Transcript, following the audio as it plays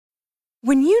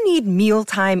When you need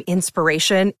mealtime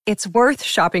inspiration, it's worth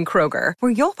shopping Kroger,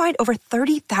 where you'll find over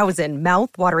 30,000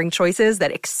 mouth-watering choices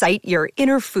that excite your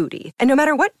inner foodie. And no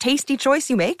matter what tasty choice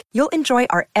you make, you'll enjoy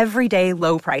our everyday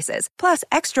low prices, plus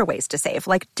extra ways to save,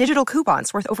 like digital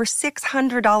coupons worth over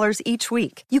 $600 each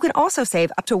week. You can also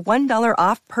save up to $1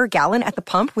 off per gallon at the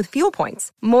pump with fuel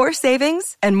points. More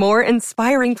savings and more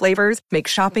inspiring flavors make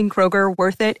shopping Kroger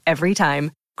worth it every time.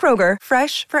 Kroger,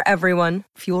 fresh for everyone.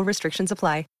 Fuel restrictions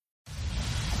apply.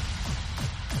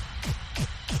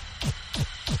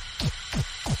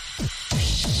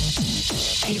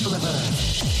 People of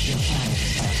Earth, your planet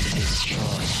has been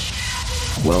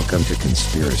destroyed. Welcome to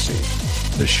Conspiracy,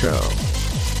 the show,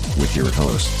 with your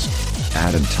hosts,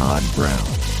 Adam Todd Brown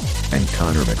and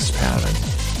Connor McSpadden.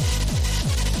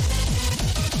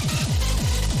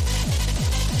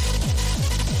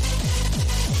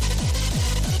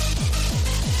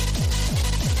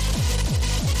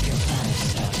 Your planet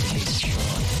has been destroyed.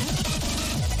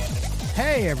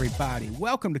 Hey, everybody.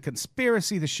 Welcome to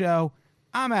Conspiracy, the show.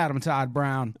 I'm Adam Todd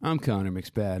Brown. I'm Connor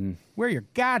McSpadden. We're your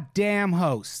goddamn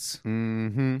hosts.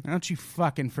 Mm-hmm. Don't you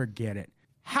fucking forget it.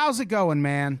 How's it going,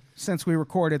 man? Since we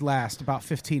recorded last, about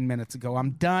 15 minutes ago.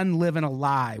 I'm done living a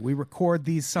lie. We record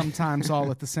these sometimes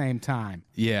all at the same time.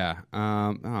 Yeah.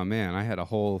 Oh man, I had a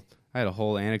whole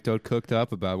anecdote cooked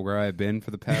up about where I've been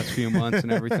for the past few months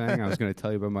and everything. I was going to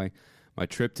tell you about my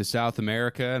trip to South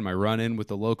America and my run-in with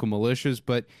the local militias,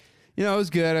 but you know, it was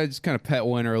good. I just kind of pet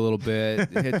winter a little bit,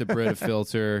 hit the Brita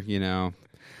filter, you know.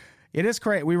 It is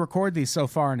great. We record these so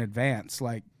far in advance.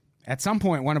 Like, at some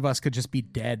point, one of us could just be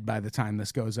dead by the time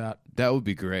this goes up. That would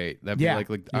be great. That'd be Yeah, like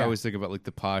yeah. I always think about like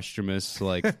the posthumous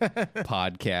like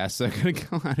podcasts that are going to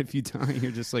come out if you die.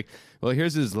 You're just like, well,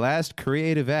 here's his last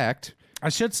creative act. I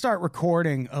should start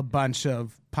recording a bunch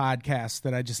of podcasts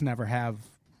that I just never have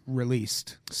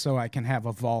released so I can have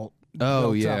a vault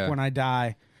built up when I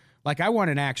die. Like, I want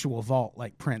an actual vault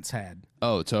like Prince had.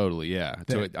 Oh, totally, yeah.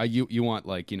 So you want,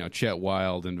 like, you know, Chet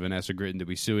Wild and Vanessa Gritton to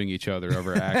be suing each other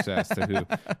over access to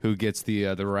who gets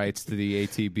the rights to the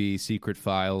ATB secret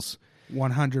files.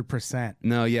 100%.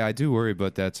 No, yeah, I do worry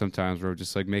about that sometimes, where we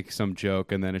just, like, make some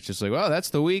joke, and then it's just like, well,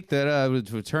 that's the week that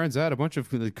it turns out a bunch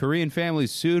of the Korean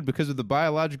families sued because of the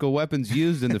biological weapons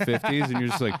used in the 50s, and you're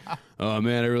just like, oh,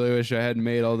 man, I really wish I hadn't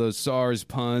made all those SARS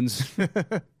puns.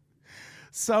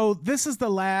 So this is the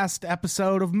last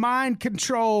episode of Mind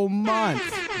Control Month.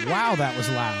 Wow, that was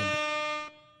loud.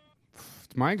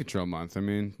 It's Mind Control Month. I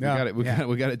mean, we Yeah,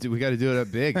 got to do it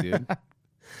up big, dude.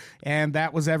 And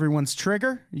that was everyone's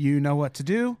trigger. You know what to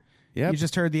do. Yep. You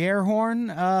just heard the air horn.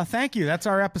 Thank you. That's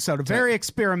our episode. A very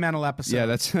experimental episode. Yeah,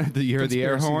 that's the year of the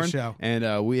air Conspiracy horn. show.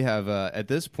 And we have, at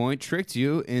this point, tricked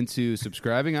you into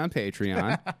subscribing on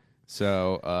Patreon.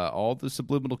 So all the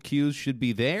subliminal cues should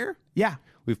be there. Yeah.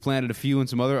 We've planted a few in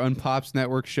some other Unpops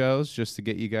Network shows just to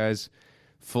get you guys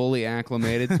fully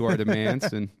acclimated to our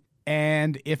demands.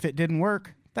 And if it didn't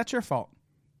work, that's your fault.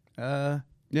 Yeah.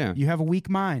 You have a weak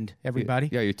mind, everybody.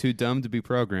 Yeah, you're too dumb to be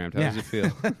programmed. How does it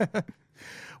feel?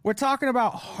 We're talking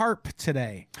about HAARP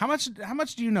today. How much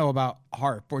do you know about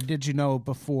HAARP, or did you know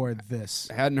before this?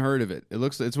 I hadn't heard of it.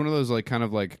 It's one of those like kind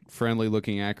of like friendly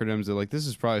looking acronyms that like this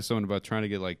is probably something about trying to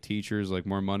get like teachers like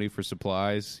more money for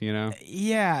supplies, you know?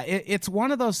 Yeah, it's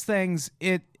one of those things.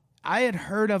 I had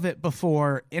heard of it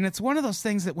before, and it's one of those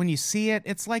things that when you see it,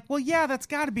 it's like, well, yeah, that's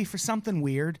got to be for something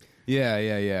weird.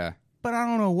 Yeah. But I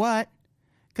don't know what.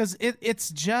 Because it's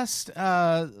just,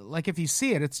 like if you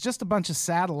see it, it's just a bunch of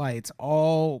satellites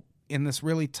all in this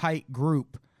really tight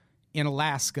group in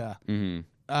Alaska. Mm-hmm.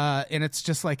 And it's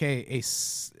just like I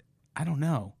don't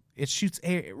know. It shoots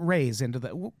rays into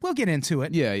the... We'll get into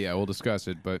it. Yeah, we'll discuss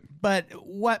it. But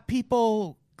what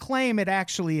people claim it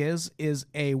actually is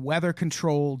a weather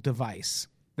control device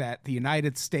that the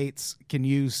United States can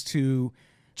use to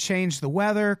change the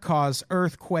weather, cause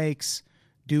earthquakes,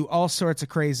 do all sorts of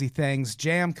crazy things,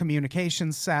 jam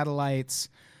communications satellites,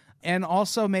 and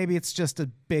also maybe it's just a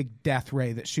big death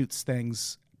ray that shoots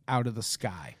things out of the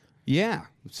sky. Yeah.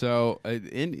 So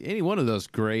any one of those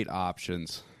great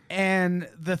options. And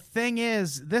the thing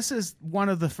is, this is one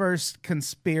of the first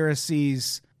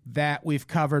conspiracies that we've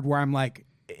covered where I'm like,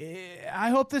 I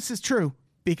hope this is true.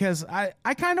 Because I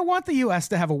kind of want the U.S.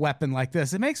 to have a weapon like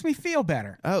this. It makes me feel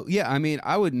better. Oh, yeah. I mean,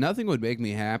 nothing would make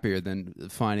me happier than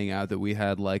finding out that we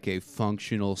had like a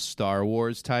functional Star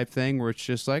Wars type thing where it's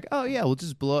just like, oh, yeah, we'll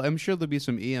just blow. I'm sure there'll be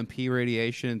some EMP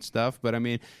radiation and stuff. But I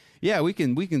mean, yeah, we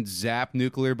can zap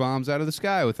nuclear bombs out of the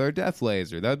sky with our death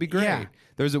laser. That would be great. Yeah.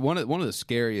 There's one of the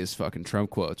scariest fucking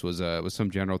Trump quotes was some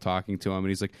general talking to him. And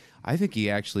he's like, I think he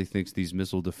actually thinks these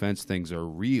missile defense things are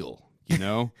real, you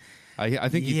know? I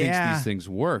think he thinks these things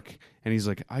work. And he's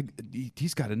like,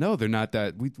 he's got to know they're not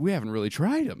that. We haven't really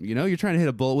tried them. You know, you're trying to hit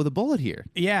a bullet with a bullet here.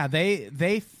 Yeah,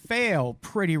 they fail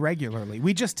pretty regularly.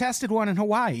 We just tested one in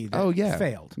Hawaii that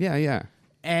failed. Yeah.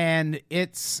 And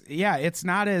it's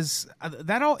not as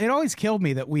it always killed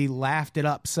me that we laughed it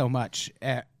up so much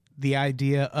at the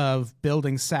idea of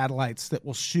building satellites that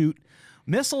will shoot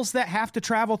missiles that have to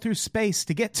travel through space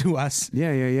to get to us.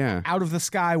 Yeah. Out of the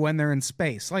sky when they're in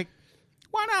space. Like,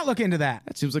 why not look into that?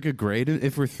 That seems like a great.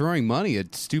 If we're throwing money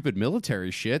at stupid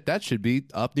military shit, that should be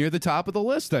up near the top of the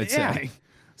list. I'd say.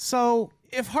 So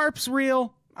if HAARP's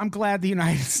real, I'm glad the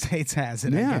United States has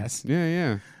it. I guess.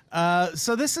 Yeah.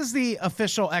 So this is the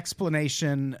official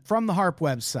explanation from the HAARP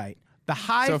website. The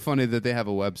high. So funny that they have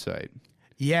a website.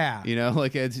 Yeah. You know,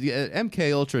 like it's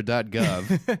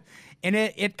mkultra.gov. And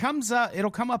it comes up.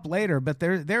 It'll come up later, but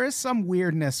there is some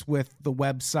weirdness with the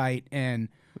website and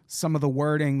some of the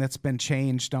wording that's been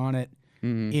changed on it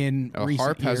in recent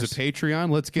HAARP years. has a Patreon.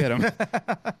 Let's get them.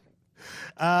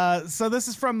 So this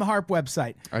is from the HAARP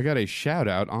website. I got a shout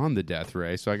out on the death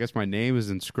ray, so I guess my name is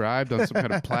inscribed on some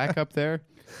kind of plaque up there.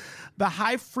 The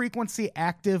High Frequency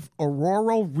Active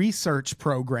Auroral Research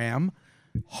Program,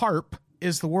 HAARP,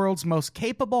 is the world's most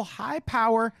capable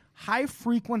high-power,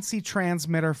 high-frequency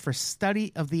transmitter for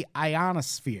study of the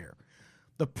ionosphere.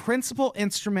 The principal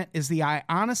instrument is the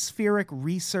Ionospheric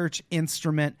Research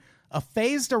Instrument, a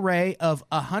phased array of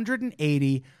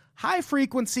 180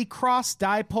 high-frequency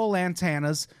cross-dipole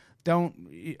antennas,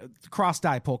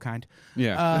 cross-dipole kind,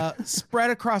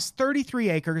 spread across 33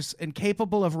 acres and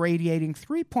capable of radiating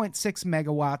 3.6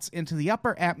 megawatts into the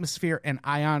upper atmosphere and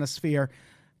ionosphere.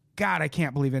 God, I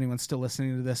can't believe anyone's still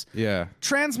listening to this. Yeah.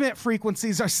 Transmit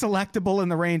frequencies are selectable in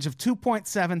the range of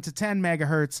 2.7 to 10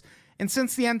 megahertz. And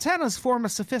since the antennas form a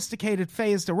sophisticated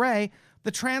phased array, the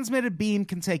transmitted beam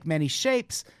can take many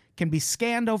shapes, can be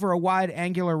scanned over a wide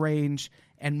angular range,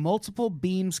 and multiple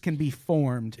beams can be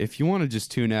formed. If you want to just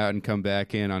tune out and come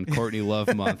back in on Courtney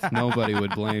Love Month, nobody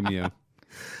would blame you.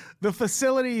 The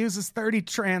facility uses 30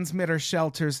 transmitter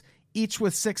shelters, each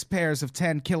with 6 pairs of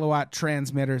 10 kilowatt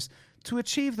transmitters, to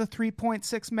achieve the 3.6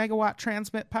 megawatt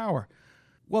transmit power.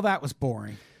 Well, that was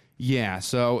boring. Yeah,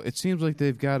 so it seems like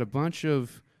they've got a bunch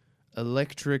of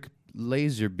electric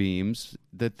laser beams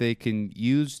that they can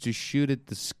use to shoot at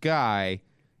the sky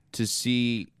to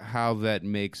see how that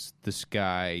makes the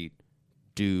sky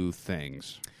do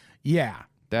things. Yeah.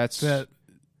 That's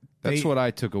what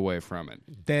I took away from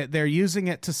it. They're using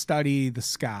it to study the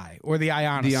sky or the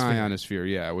ionosphere. The ionosphere,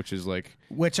 yeah, which is like...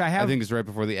 Which I think is right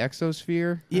before the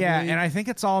exosphere. Yeah, and I think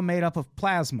it's all made up of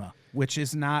plasma, which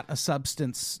is not a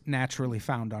substance naturally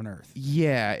found on Earth.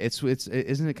 Yeah,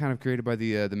 isn't it kind of created by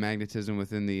the magnetism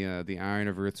within the iron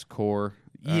of Earth's core?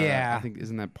 Yeah. I think,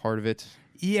 isn't that part of it?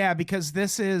 Yeah, because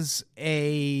this is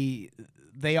they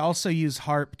also use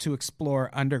HAARP to explore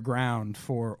underground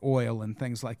for oil and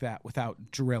things like that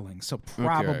without drilling. So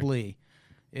probably,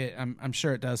 I'm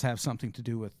sure it does have something to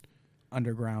do with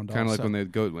underground. Kind of like when they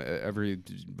go every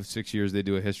 6 years, they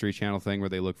do a History Channel thing where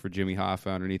they look for Jimmy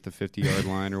Hoffa underneath the 50-yard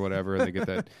line or whatever, and they get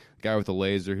that guy with the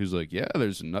laser who's like, "Yeah,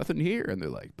 there's nothing here," and they're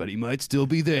like, "But he might still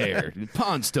be there."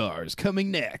 Pawn Stars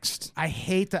coming next. I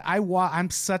hate that. I'm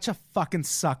such a fucking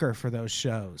sucker for those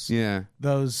shows. Yeah,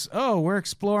 those. Oh, we're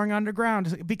exploring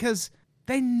underground because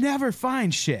they never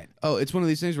find shit. Oh, it's one of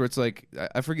these things where it's like,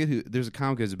 I forget who, there's a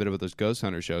comic that's a bit about those Ghost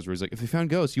Hunter shows where it's like, if they found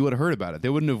ghosts, you would have heard about it. They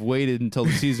wouldn't have waited until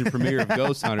the season premiere of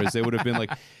Ghost Hunters. They would have been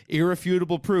like,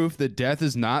 irrefutable proof that death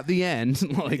is not the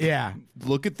end. Like, yeah.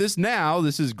 Look at this now.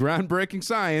 This is groundbreaking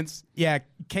science. Yeah,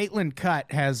 Caitlin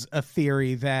Cutt has a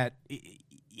theory that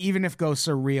even if ghosts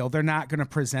are real, they're not going to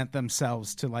present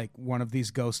themselves to like one of these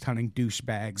ghost hunting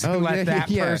douchebags and let that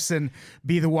person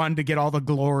be the one to get all the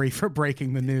glory for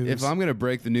breaking the news. If I'm going to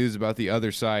break the news about the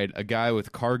other side, a guy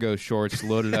with cargo shorts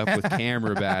loaded up with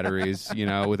camera batteries, you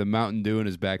know, with a Mountain Dew in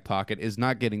his back pocket is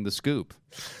not getting the scoop.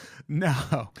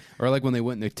 No. Or like when they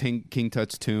went in the King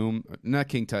Tut's tomb, not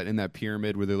King Tut, in that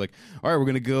pyramid where they're like, all right, we're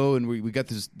going to go and we got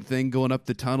this thing going up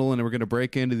the tunnel and we're going to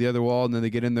break into the other wall. And then they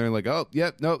get in there and like, oh,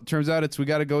 yep, no, turns out we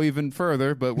got to go even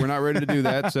further, but we're not ready to do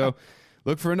that. So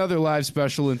look for another live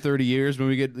special in 30 years when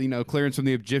we get, you know, clearance from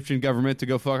the Egyptian government to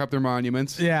go fuck up their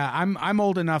monuments. Yeah, I'm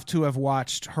old enough to have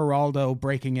watched Geraldo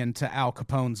breaking into Al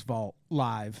Capone's vault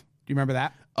live. Do you remember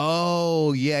that?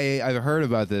 Oh, yeah, I've heard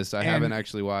about this. I haven't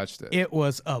actually watched it. It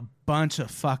was a bunch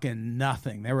of fucking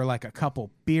nothing. There were like a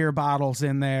couple beer bottles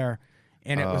in there,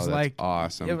 and it was like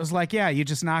awesome. It was like, yeah, you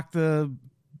just knocked the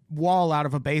wall out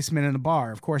of a basement in a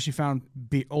bar. Of course, you found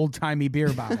old timey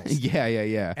beer bottles.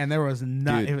 yeah. And there was Dude,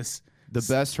 it was The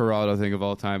best Geraldo thing of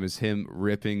all time is him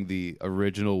ripping the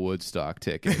original Woodstock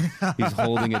ticket. He's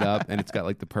holding it up, and it's got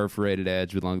like the perforated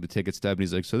edge along the ticket stub, and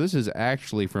he's like, "So this is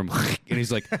actually from," and he's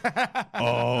like,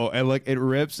 "Oh," and like it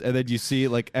rips, and then you see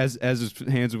like as his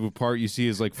hands move apart, you see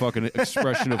his like fucking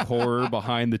expression of horror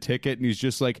behind the ticket, and he's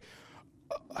just like,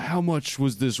 "How much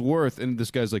was this worth?" And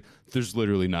this guy's like, "There's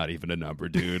literally not even a number,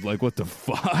 dude. Like, what the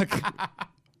fuck?"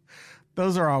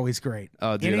 Those are always great.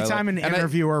 Oh, dude, Anytime an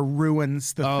interviewer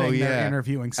ruins the thing they're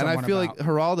interviewing someone and I feel about. like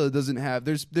Geraldo doesn't have.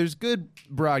 There's good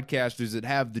broadcasters that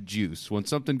have the juice. When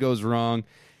something goes wrong,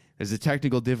 there's a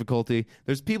technical difficulty.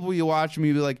 There's people you watch and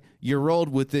you be like, you rolled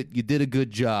with it. You did a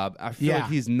good job. I feel like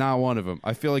he's not one of them.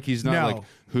 I feel like he's not like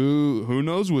who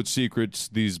knows what secrets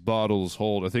these bottles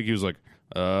hold. I think he was like,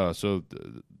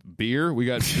 beer. We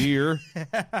got beer.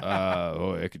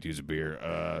 I could use a beer.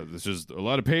 This is a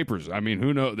lot of papers. I mean,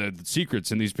 who knows the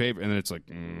secrets in these papers? And then it's like,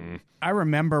 I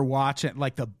remember watching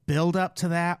like the build up to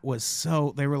that was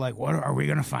so. They were like, "What are we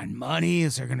going to find money?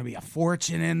 Is there going to be a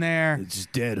fortune in there?" It's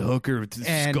dead hooker with the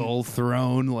skull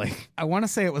thrown. Like I want to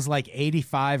say it was like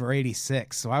 85 or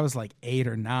 86. So I was like 8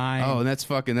 or 9. Oh, and that's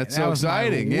so that was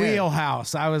exciting. My Yeah.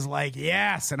 wheelhouse. I was like,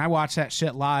 yes, and I watched that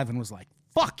shit live and was like,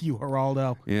 "Fuck you,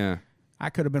 Geraldo." Yeah. I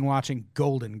could have been watching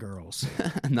Golden Girls.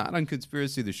 Not on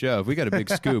Conspiracy the Show. If we got a big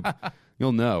scoop,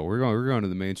 you'll know. We're going to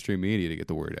the mainstream media to get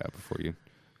the word out before you.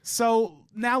 So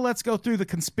now let's go through the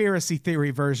conspiracy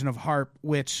theory version of HAARP,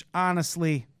 which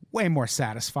honestly, way more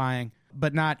satisfying,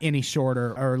 but not any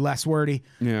shorter or less wordy.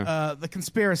 Yeah. The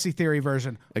conspiracy theory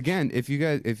version. Again, if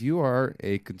you are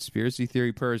a conspiracy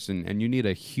theory person and you need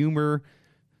a humor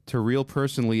to real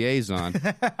person liaison,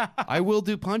 I will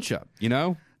do Punch Up, you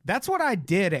know? That's what I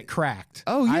did at Cracked.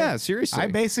 Oh, yeah, seriously. I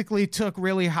basically took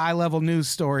really high-level news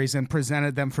stories and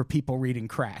presented them for people reading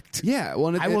Cracked. Yeah,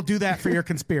 well, I will do that for your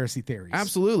conspiracy theories.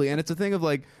 Absolutely, and it's a thing of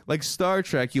like Star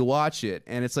Trek. You watch it,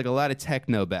 and it's like a lot of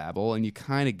techno babble, and you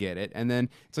kind of get it. And then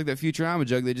it's like that Futurama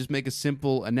joke. They just make a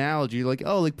simple analogy, like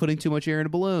like putting too much air in a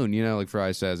balloon, like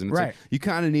Fry says. And it's like, you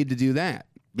kind of need to do that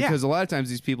because a lot of times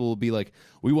these people will be like,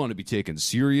 "We want to be taken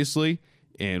seriously."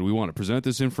 And we want to present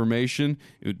this information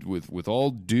with all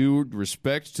due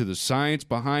respect to the science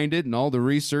behind it and all the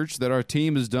research that our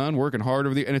team has done, working hard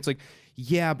over the. And it's like,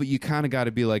 yeah, but you kind of got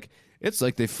to be like, it's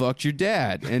like they fucked your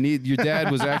dad, and your dad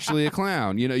was actually a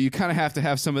clown. You kind of have to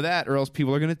have some of that, or else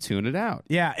people are going to tune it out.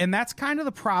 Yeah, and that's kind of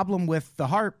the problem with the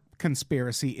HAARP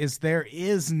conspiracy is there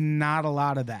is not a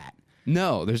lot of that.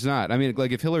 No, there's not. I mean,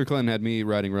 like if Hillary Clinton had me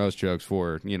writing roast jokes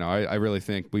for, I really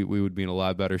think we would be in a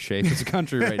lot better shape as a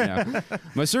country right now.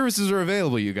 My services are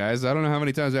available, you guys. I don't know how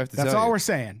many times I have to tell you. That's all we're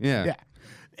saying. Yeah.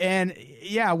 And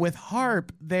with HAARP,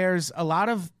 there's a lot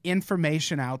of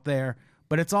information out there,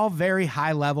 but it's all very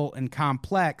high level and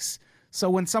complex. So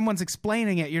when someone's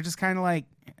explaining it, you're just kind of like,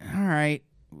 all right,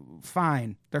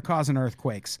 fine. They're causing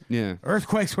earthquakes. Yeah.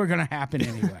 Earthquakes were going to happen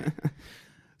anyway.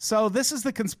 So this is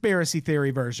the conspiracy theory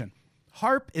version.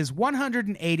 HAARP is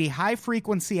 180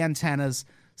 high-frequency antennas,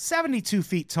 72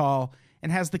 feet tall,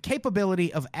 and has the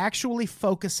capability of actually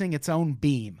focusing its own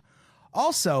beam.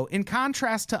 Also, in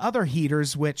contrast to other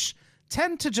heaters, which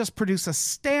tend to just produce a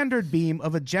standard beam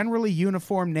of a generally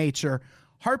uniform nature,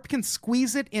 HAARP can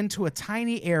squeeze it into a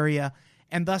tiny area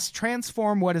and thus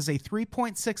transform what is a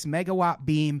 3.6 megawatt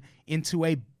beam into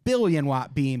a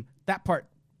billion-watt beam. That part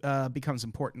becomes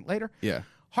important later. Yeah.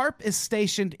 HAARP is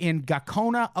stationed in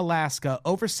Gakona, Alaska,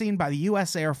 overseen by the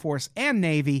U.S. Air Force and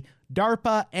Navy,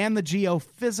 DARPA, and the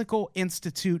Geophysical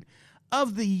Institute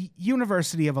of the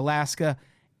University of Alaska.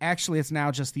 Actually, it's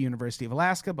now just the University of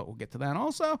Alaska, but we'll get to that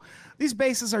also. These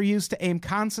bases are used to aim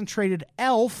concentrated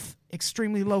ELF,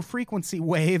 extremely low-frequency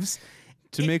waves,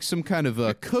 to make some kind of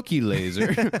a cookie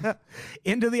laser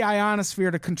into the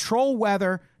ionosphere to control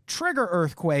weather, trigger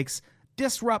earthquakes,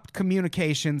 disrupt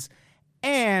communications,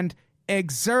 and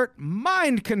exert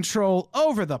mind control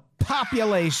over the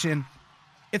population.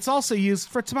 It's also used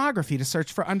for tomography to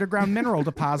search for underground mineral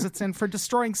deposits and for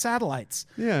destroying satellites.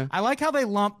 Yeah. I like how they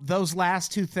lump those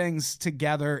last two things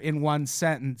together in one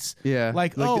sentence. Yeah.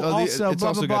 Also, it's blah,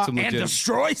 also blah, got some blah, and legit-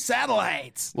 destroy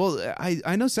satellites. Well,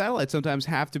 I know satellites sometimes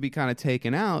have to be kind of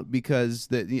taken out because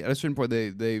at a certain point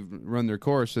they run their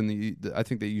course, and I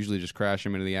think they usually just crash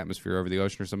them into the atmosphere over the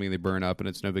ocean or something. They burn up, and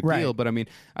it's no big deal. But I mean,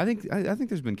 I think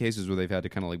there's been cases where they've had to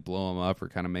kind of like blow them up or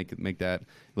kind of make that a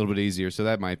little bit easier. So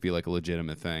that might be like a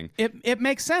legitimate thing. It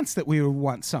makes sense that we would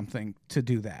want something to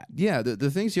do that. Yeah,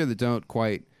 the things here that don't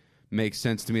quite make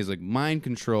sense to me is like mind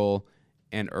control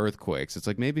and earthquakes. It's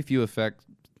like maybe if you affect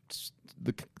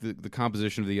the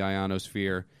composition of the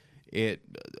ionosphere it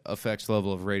affects the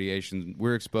level of radiation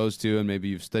we're exposed to, and maybe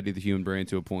you've studied the human brain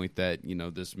to a point that,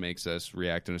 this makes us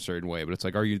react in a certain way. But it's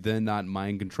like, are you then not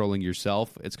mind controlling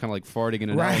yourself? It's kind of like farting in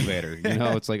an elevator.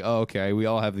 It's like, oh, okay, we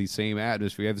all have the same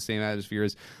atmosphere. We have the same atmosphere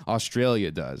as Australia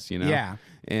does, Yeah.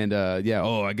 And,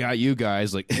 oh, I got you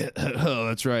guys. Like, oh,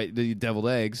 that's right, the deviled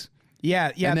eggs.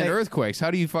 Yeah. And then earthquakes.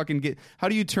 How do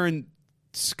you turn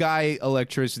sky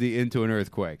electricity into an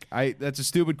earthquake? That's a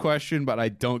stupid question, but I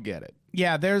don't get it.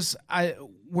 Yeah,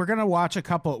 we're going to watch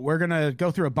we're going to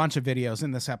go through a bunch of videos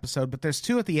in this episode, but there's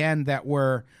two at the end that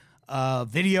were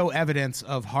video evidence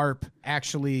of HAARP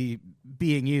actually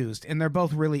being used, and they're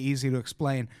both really easy to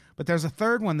explain. But there's a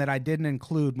third one that I didn't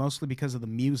include, mostly because of the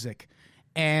music,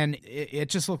 and it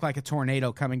just looked like a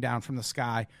tornado coming down from the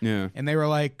sky. Yeah. And they were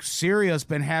like, Syria's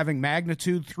been having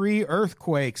magnitude 3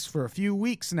 earthquakes for a few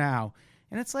weeks now.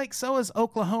 And it's like, so is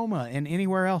Oklahoma and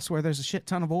anywhere else where there's a shit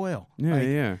ton of oil. Yeah, Like,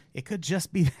 yeah. It could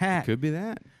just be that. Could be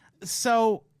that.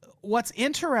 So what's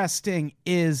interesting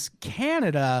is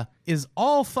Canada is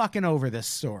all fucking over this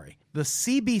story. The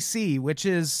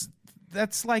CBC,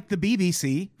 that's like the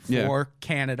BBC for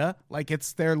Canada, like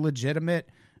it's their legitimate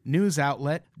news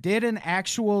outlet, did an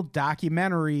actual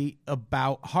documentary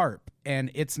about HAARP.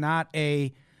 And it's not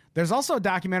there's also a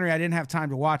documentary I didn't have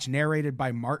time to watch, narrated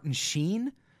by Martin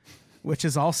Sheen, which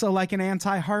is also like an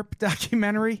anti-HAARP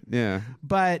documentary. Yeah.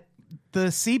 But the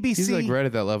CBC... He's like right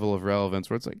at that level of relevance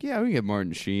where it's like, yeah, we can get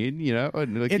Martin Sheen,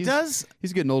 And like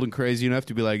he's getting old and crazy enough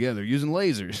to be like, yeah, they're using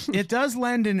lasers. It does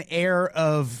lend an air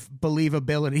of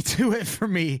believability to it for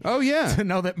me. Oh, yeah. To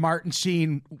know that Martin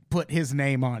Sheen put his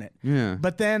name on it. Yeah.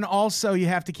 But then also you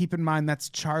have to keep in mind that's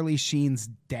Charlie Sheen's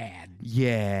dad.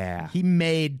 Yeah. He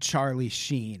made Charlie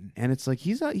Sheen. And it's like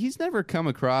he's never come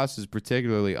across as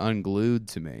particularly unglued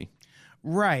to me.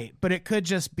 Right. But it could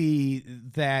just be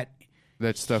that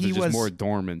stuff he is just was more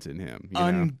dormant in him.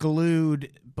 Unglued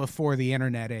before the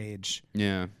internet age.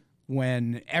 Yeah.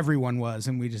 When everyone was,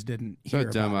 and we just didn't hear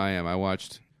So dumb about I am. I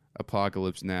watched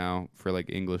Apocalypse Now for like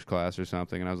English class or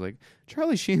something, and I was like,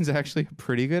 Charlie Sheen's actually a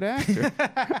pretty good actor.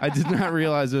 I did not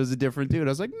realize it was a different dude. I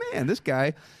was like, man, this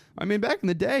guy, back in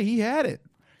the day, he had it.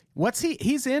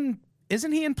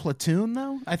 Isn't he in Platoon,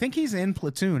 though? I think he's in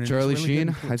Platoon. And Charlie he's really good in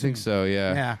Sheen? Platoon. I think so,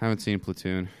 yeah. Yeah. I haven't seen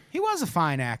Platoon. He was a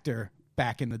fine actor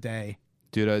back in the day.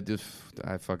 Dude, I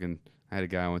had a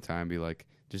guy one time be like,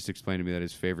 just explain to me that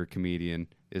his favorite comedian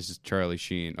is Charlie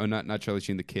Sheen. Oh, not Charlie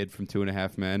Sheen, the kid from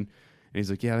 2.5 Men. And he's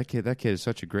like, yeah, that kid is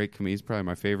such a great comedian. He's probably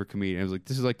my favorite comedian. I was like,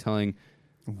 this is like telling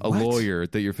a lawyer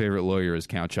that your favorite lawyer is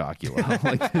Count Chocula.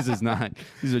 Like, this is not,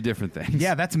 these are different things.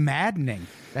 Yeah, that's maddening.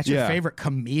 That's your favorite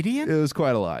comedian? It was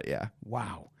quite a lot, yeah.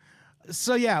 Wow.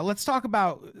 So, yeah, let's talk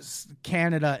about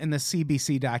Canada in the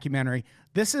CBC documentary.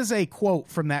 This is a quote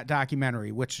from that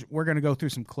documentary, which we're going to go through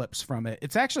some clips from it.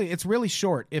 It's really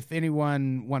short if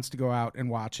anyone wants to go out and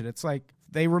watch it. It's like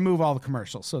they remove all the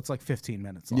commercials, so it's like 15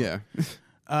 minutes long.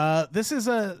 Yeah. This is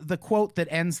the quote that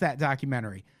ends that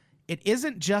documentary. It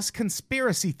isn't just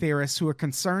conspiracy theorists who are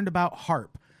concerned about HAARP.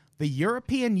 The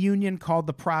European Union called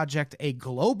the project a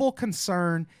global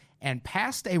concern and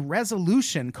passed a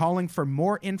resolution calling for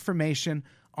more information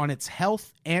on its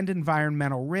health and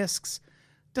environmental risks.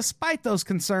 Despite those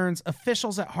concerns,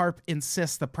 officials at HAARP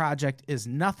insist the project is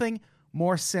nothing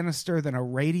more sinister than a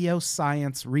radio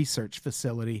science research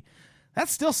facility. That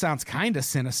still sounds kind of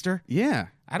sinister. Yeah.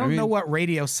 I don't know what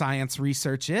radio science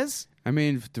research is.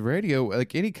 The radio,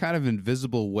 like any kind of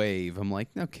invisible wave, I'm like,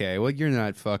 okay, well, you're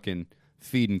not fucking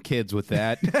feeding kids with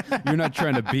that. You're not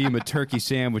trying to beam a turkey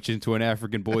sandwich into an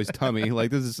African boy's tummy.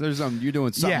 Like, there's something, you're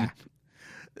doing something. Yeah.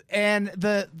 And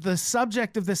the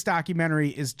subject of this documentary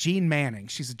is Jean Manning.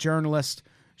 She's a journalist.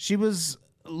 She was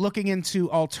looking into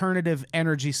alternative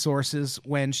energy sources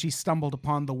when she stumbled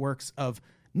upon the works of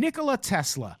Nikola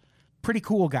Tesla. Pretty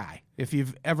cool guy, if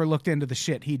you've ever looked into the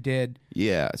shit he did.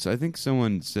 Yeah, so I think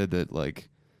someone said that, like,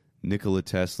 Nikola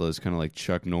Tesla is kind of like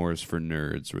Chuck Norris for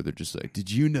nerds, where they're just like, did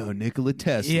you know Nikola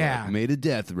Tesla made a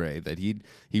death ray? That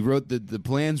he wrote the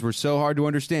plans were so hard to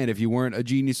understand if you weren't a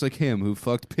genius like him who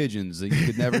fucked pigeons that you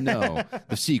could never know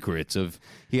the secrets of.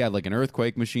 He had like an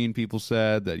earthquake machine, people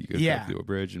said, that you could drive through a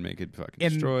bridge and make it fucking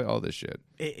destroy all this shit.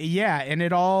 And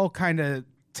it all kind of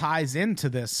ties into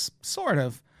this, sort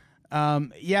of.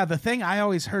 The thing I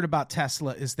always heard about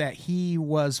Tesla is that he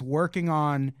was working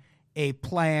on a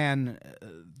plan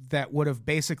that would have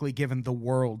basically given the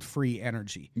world free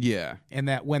energy. Yeah. And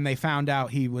that when they found out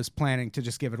he was planning to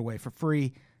just give it away for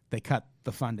free, they cut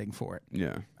the funding for it.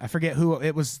 Yeah. I forget who,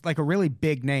 it was like a really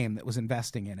big name that was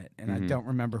investing in it, and I don't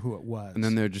remember who it was. And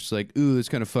then they're just like, ooh, this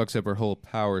kind of fucks up our whole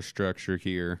power structure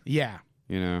here. Yeah.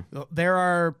 You know? There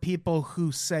are people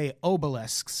who say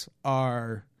obelisks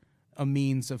are a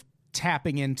means of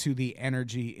tapping into the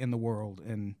energy in the world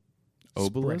and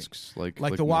Obelisks, like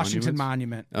the Washington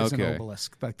monuments? Monument is an Okay.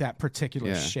 obelisk, like that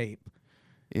particular Yeah. shape.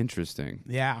 Interesting.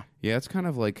 Yeah. Yeah, it's kind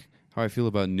of like how I feel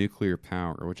about nuclear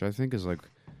power, which I think is like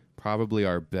probably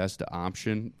our best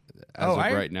option as of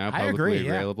right now, I publicly agree,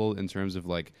 yeah. available in terms of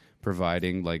like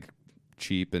providing like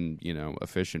cheap and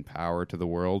efficient power to the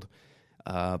world.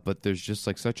 But there's just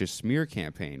like such a smear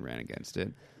campaign ran against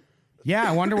it, Yeah,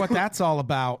 I wonder what that's all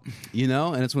about.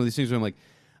 and it's one of these things where I'm like,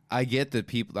 I get that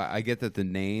the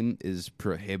name is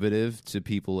prohibitive to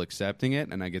people accepting it,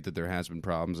 and I get that there has been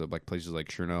problems at like places like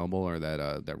Chernobyl or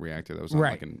that reactor that was on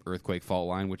Right. like an earthquake fault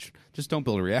line, which just don't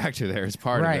build a reactor there as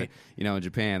part Right. of it. In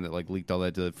Japan that like leaked all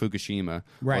that to Fukushima,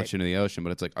 Right. launched into the ocean. But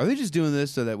it's like, are they just doing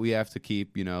this so that we have to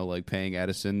keep like paying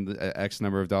Edison X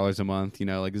number of dollars a month?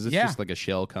 Like, is this Yeah. just like a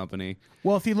shell company?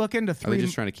 Well, if you look into Are they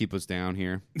just trying to keep us down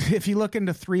here? if you look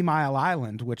into 3 Mile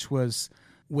Island, which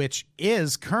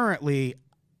is currently,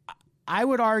 I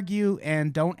would argue,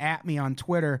 and don't at me on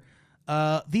Twitter,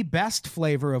 the best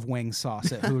flavor of wing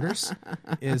sauce at Hooters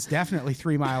is definitely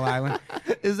 3 Mile Island.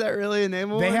 Is that really a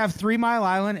name of They one? have 3 Mile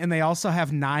Island, and they also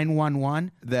have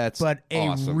 911. That's But a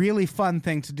awesome. really fun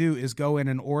thing to do is go in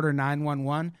and order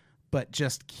 911, but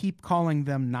just keep calling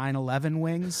them 911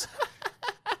 wings.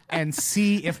 And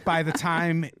see if by the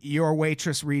time your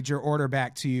waitress reads your order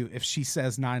back to you, if she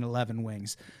says 911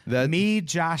 wings. Me,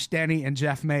 Josh Denny, and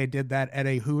Jeff May did that at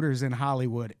a Hooters in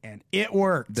Hollywood, and it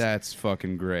worked. That's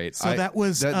fucking great. So that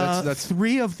was that's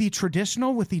 3 of the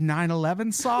traditional with the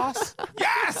 911 sauce.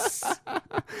 Yes!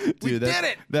 We dude, did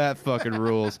it! That fucking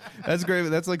rules. That's great.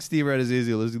 That's like Steve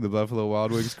Renazizi listening to the Buffalo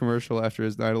Wild Wings commercial after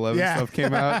his 9/11 Yeah. stuff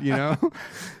came out. Yeah,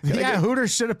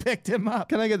 Hooters should have picked him up.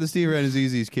 Can I get the Steve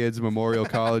Renazizi's Kids Memorial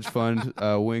College Fund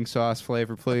wing sauce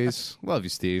flavor, please? Love you,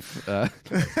 Steve.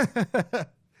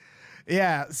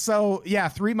 Yeah, so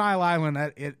 3 Mile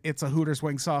Island, it's a Hooters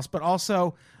wing sauce, but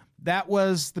also that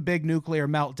was the big nuclear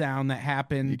meltdown that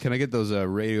happened. Can I get those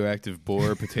radioactive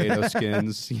boar potato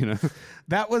skins?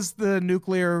 That was the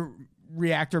nuclear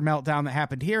reactor meltdown that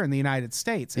happened here in the United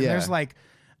States. And Yeah. there's like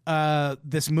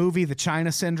this movie, The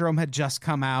China Syndrome, had just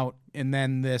come out, and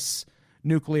then this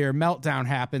nuclear meltdown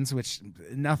happens, which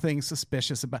nothing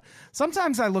suspicious about.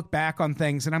 Sometimes I look back on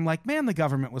things and I'm like, man, the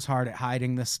government was hard at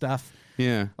hiding this stuff.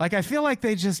 Yeah. Like, I feel like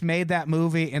they just made that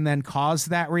movie and then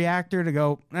caused that reactor to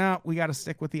go, no, we got to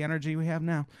stick with the energy we have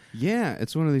now. Yeah,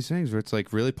 it's one of these things where it's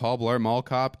like really Paul Blart Mall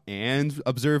Cop and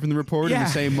Observing the Report in Yeah. the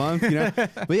same month,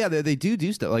 But yeah, they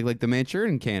do stuff like the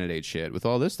Manchurian Candidate shit with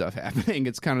all this stuff happening.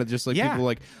 It's kind of just like Yeah. people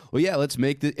like, well, yeah, let's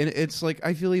make the. And it's like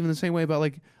I feel even the same way about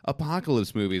like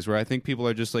apocalypse movies where I think people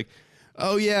are just like,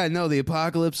 oh yeah, no, the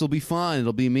apocalypse will be fun.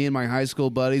 It'll be me and my high school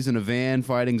buddies in a van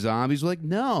fighting zombies. We're like,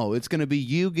 no, it's going to be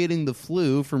you getting the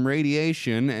flu from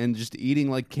radiation and just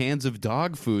eating like cans of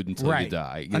dog food until you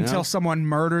die. Until someone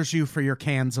murders you for your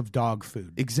cans of dog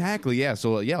food. Exactly, yeah.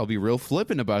 So, I'll be real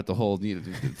flippant about the whole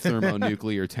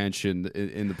thermonuclear tension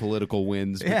in the political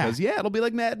winds because, it'll be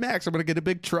like Mad Max. I'm going to get a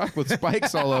big truck with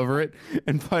spikes all over it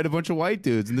and fight a bunch of white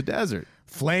dudes in the desert.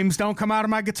 Flames don't come out of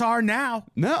my guitar now.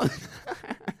 No.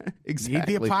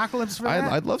 Exactly. Need the apocalypse for that?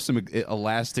 I'd love some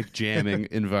elastic jamming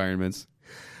environments.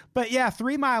 But yeah,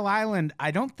 3 Mile Island,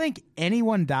 I don't think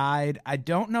anyone died. I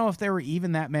don't know if there were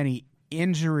even that many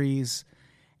injuries.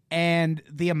 And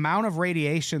the amount of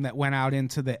radiation that went out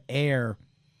into the air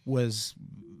was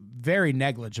very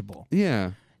negligible.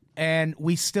 Yeah. And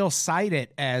we still cite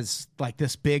it as like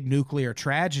this big nuclear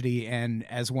tragedy and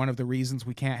as one of the reasons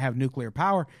we can't have nuclear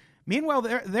power. Meanwhile,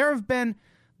 there have been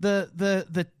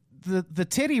the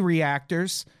titty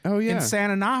reactors in San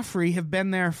Onofre have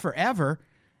been there forever.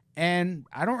 And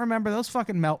I don't remember those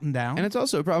fucking melting down. And it's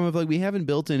also a problem of like we haven't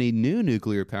built any new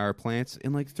nuclear power plants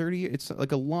in like 30 years. It's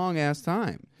like a long ass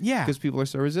time. Yeah. Because people are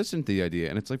so resistant to the idea.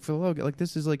 And it's like, for the love, like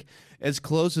this is like as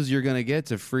close as you're going to get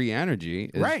to free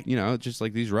energy. Is, Right. Just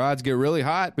like these rods get really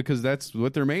hot because that's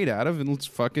what they're made out of. And let's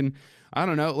fucking, I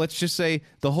don't know, let's just say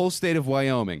the whole state of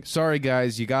Wyoming. Sorry,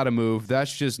 guys, you got to move.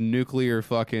 That's just nuclear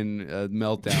fucking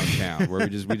meltdown town where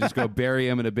we just go bury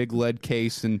them in a big lead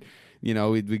case and,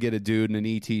 we get a dude in an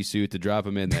ET suit to drop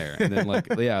him in there. And then,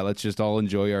 let's just all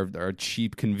enjoy our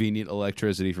cheap, convenient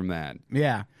electricity from that.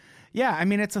 Yeah. Yeah, I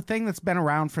mean, it's a thing that's been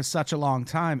around for such a long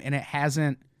time, and it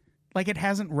hasn't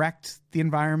wrecked the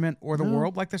environment or the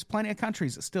world. Like, there's plenty of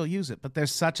countries that still use it, but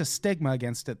there's such a stigma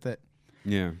against it that...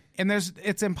 Yeah. And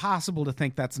it's impossible to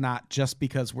think that's not just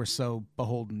because we're so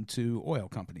beholden to oil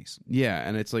companies. Yeah,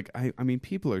 and it's like I mean,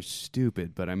 people are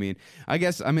stupid, but I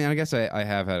guess I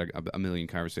have had a million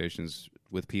conversations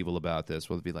with people about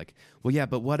this. Where they'll be like, "Well, yeah,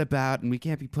 but what about?" And we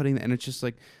can't be putting. And it's just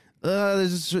like,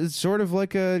 It's sort of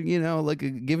like a like a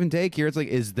give and take here. It's like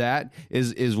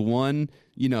is one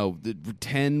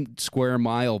 10 square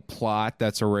mile plot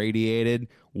that's irradiated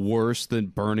worse than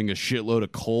burning a shitload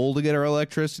of coal to get our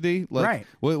electricity? Like, right.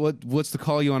 What's the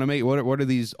call you want to make? What are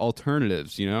these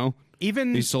alternatives?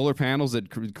 Even these solar panels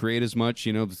that create as much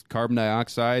carbon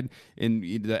dioxide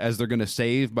as they're going to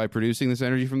save by producing this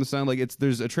energy from the sun. Like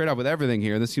there's a trade off with everything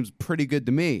here. And this seems pretty good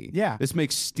to me. Yeah, this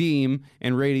makes steam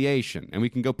and radiation, and we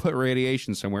can go put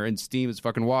radiation somewhere. And steam is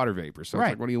fucking water vapor. So it's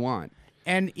like, what do you want?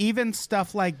 And even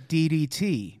stuff like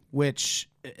DDT, which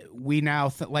we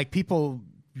now like people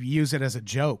use it as a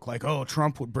joke, like, oh,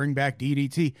 Trump would bring back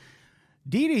DDT.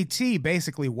 DDT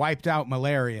basically wiped out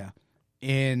malaria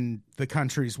in the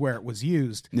countries where it was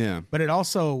used. Yeah. But it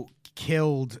also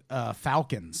killed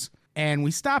falcons. And we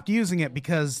stopped using it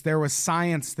because there was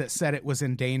science that said it was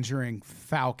endangering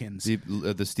falcons.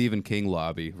 The Stephen King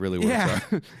lobby really works.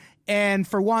 Yeah. And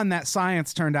for one, that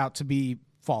science turned out to be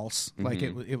false. Mm-hmm. Like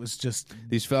it was just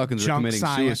these falcons are committing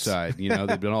suicide.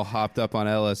 They've been all hopped up on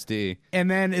LSD. And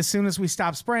then as soon as we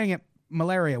stopped spraying it,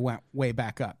 malaria went way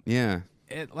back up. Yeah.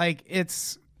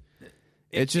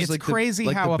 It's just like crazy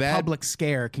how a public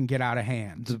scare can get out of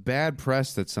hand. The bad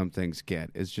press that some things get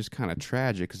is just kind of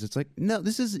tragic because it's like, no,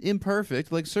 this is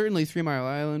imperfect. Like certainly 3 Mile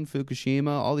Island, Fukushima,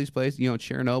 all these places,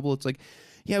 Chernobyl. It's like,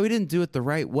 yeah, we didn't do it the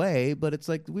right way, but it's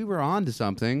like we were on to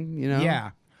something,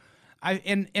 Yeah.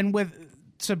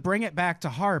 To bring it back to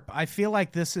HAARP, I feel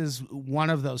like this is one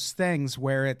of those things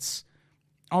where it's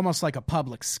almost like a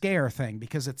public scare thing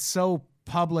because it's so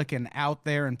public and out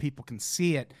there and people can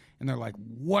see it and they're like,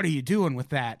 what are you doing with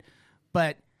that?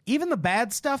 But even the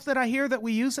bad stuff that I hear that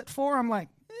we use it for, I'm like,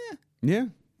 yeah,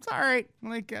 it's all right.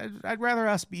 Like I'd rather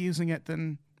us be using it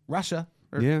than Russia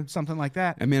or something like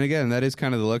that. I mean, again, that is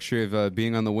kind of the luxury of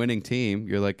being on the winning team.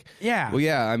 You're like, yeah, well,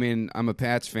 yeah, I mean, I'm a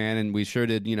Pats fan and we sure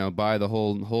did, buy the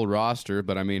whole roster.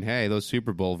 But I mean, hey, those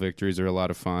Super Bowl victories are a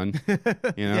lot of fun.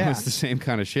 It's the same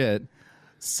kind of shit.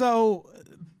 So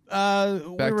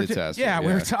back to Tesla. Yeah,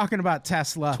 we were talking about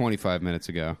Tesla 25 minutes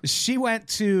ago. She went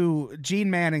to Gene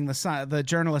Manning, the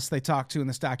journalist they talked to in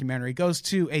this documentary, goes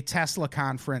to a Tesla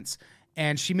conference,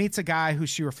 and she meets a guy who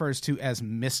she refers to as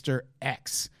Mr.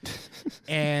 X.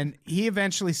 And he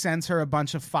eventually sends her a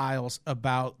bunch of files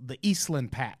about the Eastland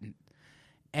patent.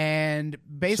 And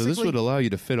basically, so this would allow you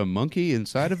to fit a monkey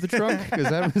inside of the trunk? Is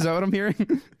that what I'm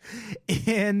hearing?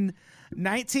 In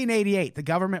 1988, the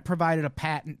government provided a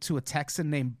patent to a Texan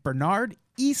named Bernard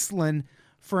Eastland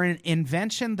for an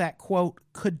invention that, quote,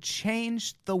 could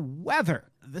change the weather.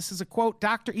 This is a quote.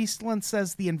 Dr. Eastland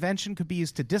says the invention could be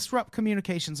used to disrupt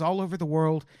communications all over the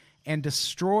world and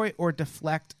destroy or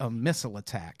deflect a missile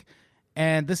attack.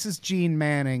 And this is Gene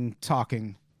Manning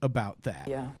talking about that.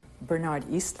 Yeah, Bernard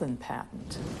Eastland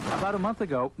patent. About a month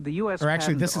ago, the U.S. Or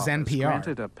actually, this is Patent Office NPR.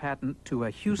 granted a patent to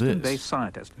a Houston-based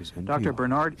scientist, Dr.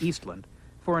 Bernard Eastland,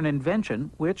 for an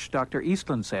invention which Dr.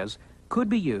 Eastland says could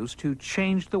be used to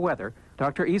change the weather.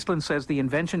 Dr. Eastland says the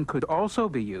invention could also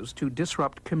be used to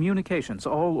disrupt communications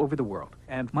all over the world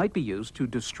and might be used to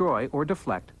destroy or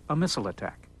deflect a missile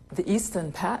attack. The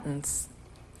Eastland patents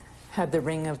had the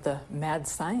ring of the mad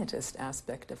scientist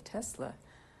aspect of Tesla.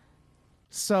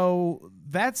 So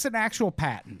that's an actual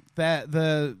patent.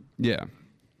 The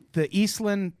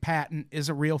Eastland patent is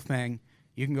a real thing.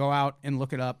 You can go out and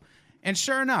look it up. And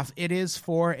sure enough, it is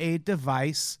for a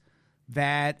device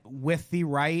that with the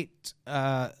right,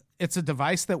 it's a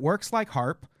device that works like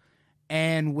HAARP,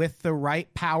 and with the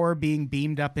right power being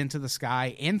beamed up into the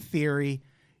sky, in theory,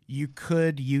 you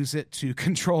could use it to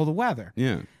control the weather.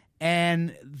 Yeah.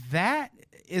 And that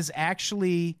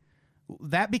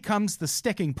becomes the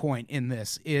sticking point in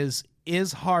this is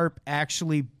HAARP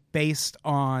actually based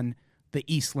on the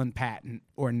Eastland patent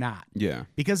or not? Yeah.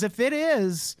 Because if it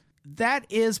is, that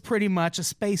is pretty much a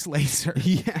space laser.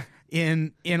 Yeah.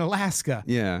 In Alaska.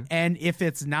 Yeah. And if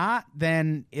it's not,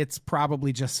 then it's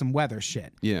probably just some weather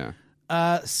shit. Yeah.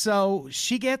 So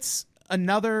she gets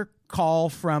another call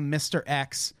from Mr.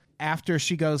 X after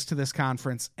she goes to this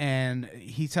conference, and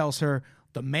he tells her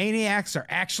the maniacs are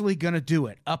actually going to do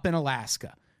it up in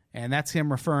Alaska. And that's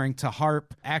him referring to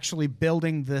HAARP actually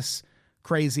building this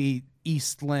crazy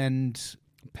Eastland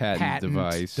patent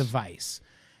device.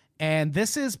 And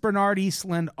this is Bernard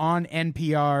Eastland on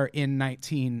NPR in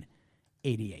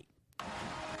 1988.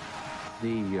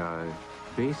 The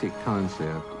basic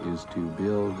concept is to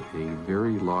build a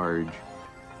very large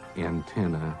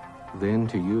antenna, then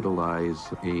to utilize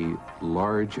a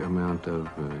large amount of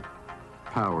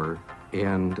power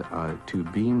and to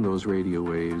beam those radio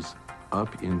waves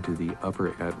up into the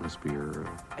upper atmosphere.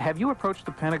 Have you approached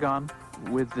the Pentagon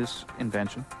with this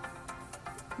invention?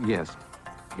 Yes.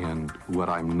 And what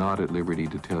I'm not at liberty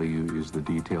to tell you is the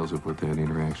details of what that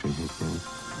interaction has been.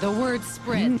 The word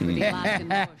spread through the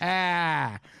Alaskan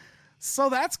Ocean. So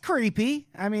that's creepy.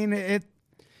 I mean,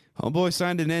 Homeboy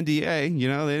signed an NDA. You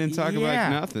know, they didn't talk about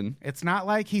nothing. It's not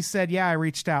like he said, yeah, I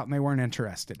reached out and they weren't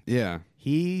interested. Yeah.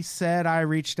 He said, I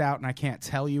reached out and I can't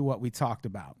tell you what we talked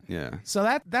about. Yeah.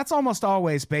 So that's almost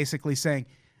always basically saying,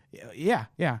 yeah,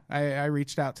 I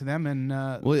reached out to them and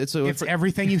well, it's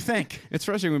everything you think. It's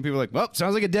frustrating when people are like, well,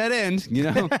 sounds like a dead end, you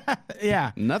know?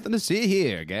 Yeah. Nothing to see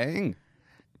here, gang.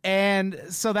 And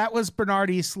so that was Bernard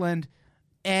Eastland.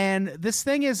 And this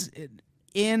thing is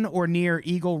in or near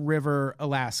Eagle River,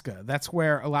 Alaska. That's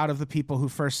where a lot of the people who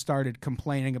first started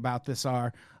complaining about this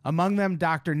are. Among them,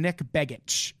 Dr. Nick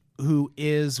Begich, who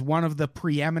is one of the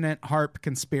preeminent HAARP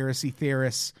conspiracy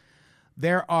theorists.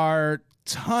 There are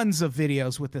tons of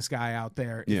videos with this guy out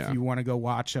there if you want to go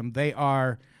watch them. They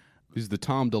are... He's the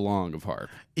Tom DeLonge of HAARP.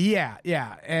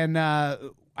 Yeah. And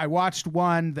I watched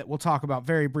one that we'll talk about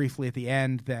very briefly at the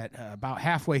end that about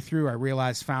halfway through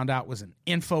I found out was an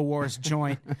InfoWars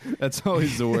joint. That's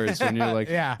always the worst when you're like,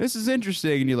 this is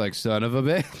interesting, and you're like, son of a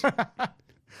bitch.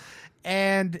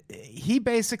 And he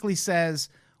basically says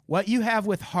what you have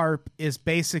with HAARP is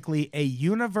basically a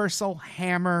universal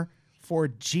hammer for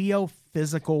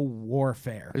geophysical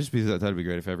warfare. I just thought that'd be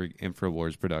great if every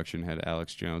InfoWars production had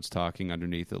Alex Jones talking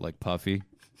underneath it like Puffy.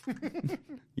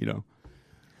 You know,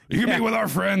 you can be with our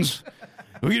friends.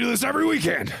 We can do this every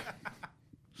weekend.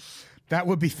 That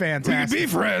would be fantastic. We can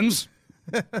be friends.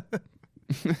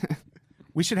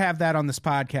 We should have that on this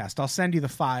podcast. I'll send you the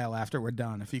file after we're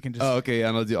done. If you can just. Oh, okay.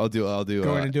 And I'll do.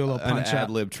 Go in and do a little punch an up.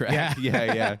 ad-lib track.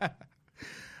 Yeah.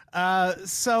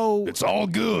 So it's all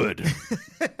good.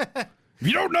 If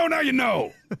you don't know, now you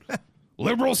know.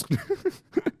 Liberals.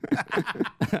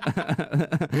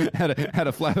 had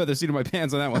a flat feather seat in my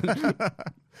pants on that one.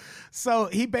 So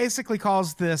he basically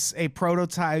calls this a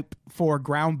prototype for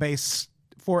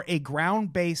a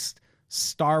ground-based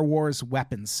Star Wars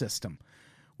weapons system,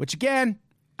 which again,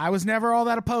 I was never all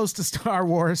that opposed to Star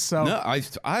Wars. So no,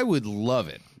 I would love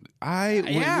it. When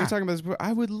we were talking about this before,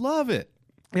 I would love it.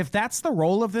 If that's the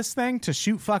role of this thing, to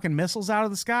shoot fucking missiles out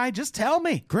of the sky, just tell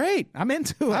me. Great. I'm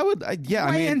into it. I would,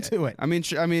 into it. I mean,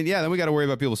 then we got to worry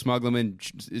about people smuggling in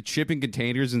shipping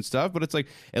containers and stuff, but it's like,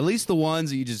 at least the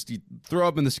ones that you throw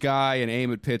up in the sky and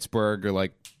aim at Pittsburgh are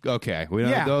like, okay, we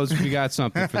got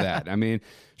something for that. I mean,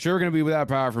 sure, we're going to be without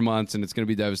power for months and it's going to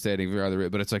be devastating for other,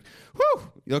 but it's like,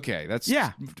 whew, okay, that's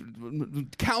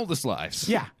countless lives.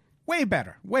 Yeah, way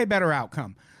better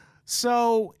outcome.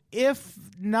 So if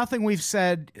nothing we've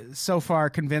said so far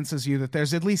convinces you that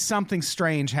there's at least something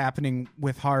strange happening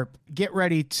with HAARP, get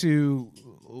ready to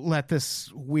let this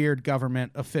weird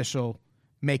government official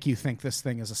make you think this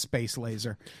thing is a space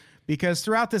laser. Because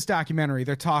throughout this documentary,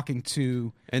 they're talking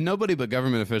to... And nobody but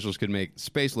government officials could make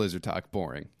space laser talk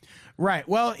boring. Right.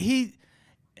 Well,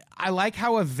 I like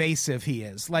how evasive he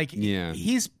is. Like,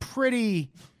 he's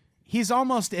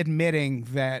almost admitting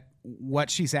that what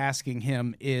she's asking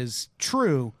him is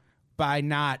true by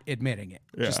not admitting it.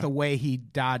 Yeah. Just the way he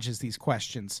dodges these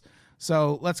questions.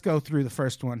 So let's go through the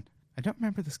first one. I don't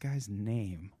remember this guy's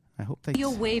name. I hope they...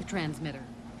 Radio wave transmitter.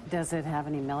 Does it have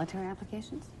any military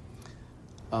applications?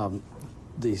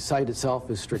 The site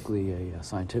itself is strictly a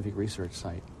scientific research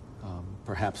site.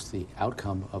 Perhaps the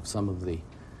outcome of some of the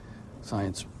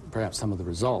science, perhaps some of the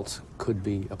results could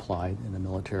be applied in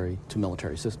to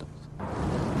military systems.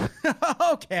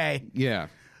 Okay. Yeah.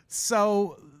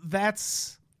 So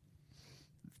that's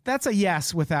a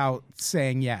yes without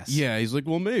saying yes. Yeah, he's like,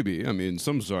 well, maybe. I mean,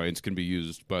 some science can be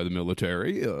used by the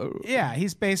military. Yeah,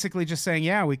 he's basically just saying,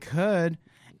 yeah, we could.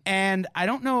 And I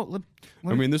don't know.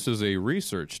 I mean, this is a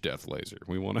research death laser.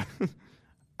 We want to...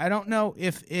 I don't know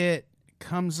if it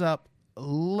comes up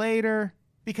later,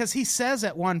 because he says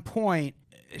at one point,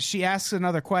 she asks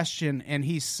another question, and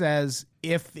he says,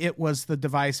 if it was the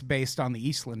device based on the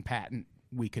Eastland patent,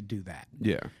 we could do that.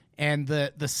 Yeah. And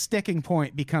the sticking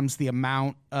point becomes the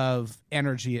amount of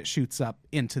energy it shoots up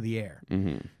into the air.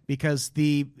 Mm-hmm. Because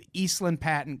the Eastland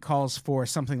patent calls for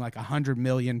something like 100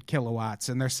 million kilowatts,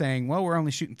 and they're saying, well, we're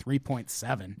only shooting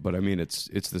 3.7. But, I mean, it's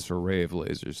this array of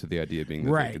lasers, so the idea being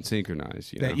that they can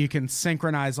synchronize. You can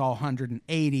synchronize all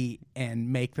 180 and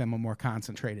make them a more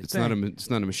concentrated thing. It's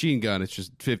not a machine gun. It's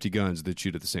just 50 guns that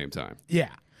shoot at the same time. Yeah.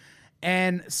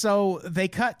 And so they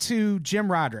cut to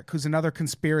Jim Roderick, who's another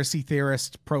conspiracy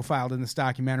theorist profiled in this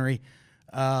documentary,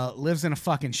 lives in a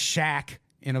fucking shack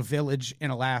in a village in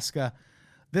Alaska.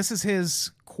 This is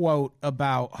his quote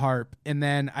about HAARP. And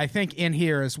then I think in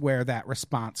here is where that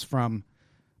response from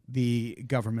the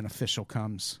government official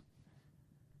comes.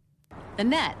 The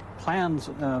net. Plans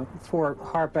for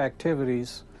HAARP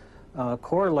activities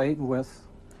correlate with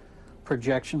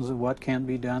projections of what can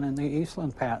be done in the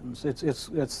Eastland patents. It's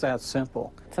that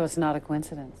simple. So it's not a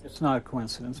coincidence? It's not a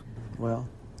coincidence. Well,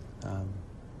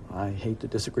 I hate to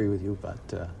disagree with you,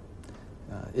 but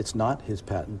it's not his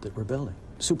patent that we're building.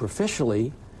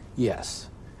 Superficially, yes.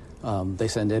 They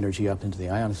send energy up into the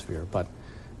ionosphere, but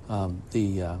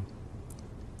the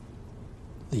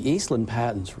Eastland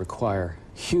patents require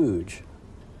huge,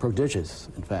 prodigious,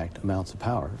 in fact, amounts of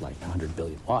power, like 100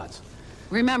 billion watts.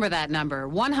 Remember that number,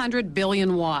 100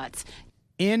 billion watts.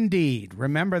 Indeed.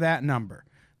 Remember that number.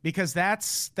 Because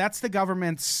that's the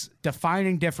government's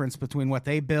defining difference between what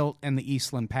they built and the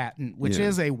Eastland patent, which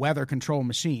is a weather control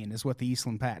machine, is what the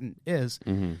Eastland patent is.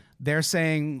 Mm-hmm. They're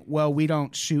saying, well, we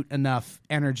don't shoot enough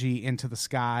energy into the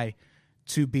sky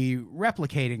to be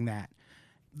replicating that.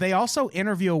 They also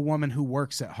interview a woman who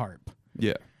works at HAARP.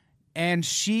 Yeah. And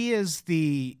she is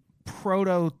the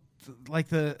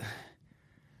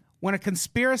when a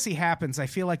conspiracy happens, I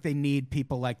feel like they need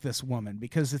people like this woman,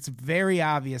 because it's very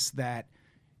obvious that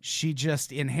she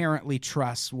just inherently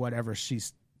trusts whatever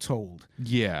she's told.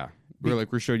 Yeah.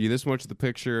 We're showing you this much of the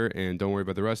picture, and don't worry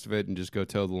about the rest of it, and just go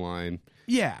toe the line.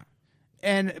 Yeah.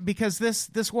 And because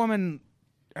this woman,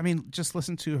 I mean, just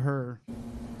listen to her,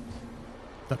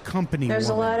 the company There's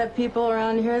woman. a lot of people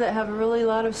around here that have a really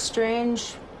lot of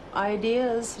strange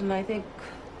ideas, and I think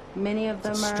many of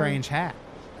them are strange hat.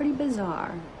 Pretty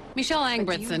bizarre. Michelle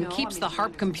Angbritson keeps the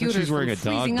HAARP computers she's wearing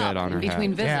from a dog freezing bed up on her in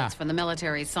between hat. visits from the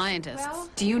military scientists. Well,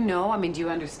 do you know? I mean, do you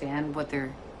understand what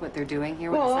they're doing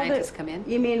here when the scientists come in?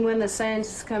 You mean when the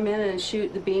scientists come in and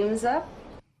shoot the beams up?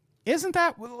 Isn't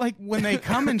that like when they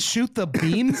come and shoot the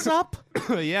beams up?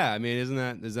 Yeah, I mean, is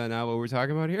that not what we're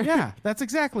talking about here? Yeah, that's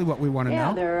exactly what we want to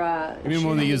know. They're you mean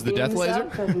when they use the death beams laser?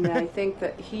 up, and I think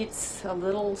that heats a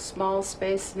little small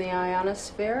space in the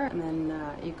ionosphere, and then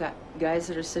you've got guys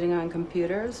that are sitting on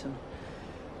computers, and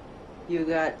you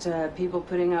got people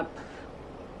putting up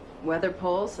weather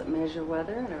poles that measure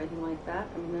weather and everything like that.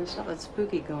 I mean, there's something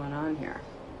spooky going on here.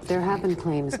 There have been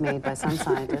claims made by some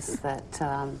scientists that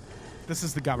this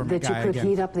is the government that guy you could again.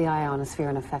 heat up the ionosphere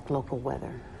and affect local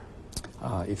weather.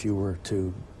 If you were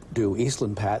to do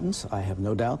Eastland patents, I have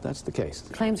no doubt that's the case.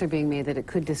 Claims are being made that it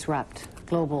could disrupt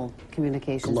global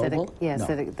communications. Global? Yes,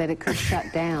 No. that it could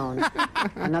shut down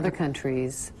another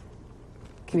country's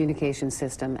communication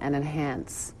system and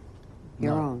enhance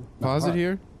your own. Pause it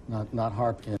here. Not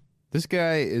HAARP. This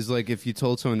guy is like if you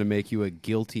told someone to make you a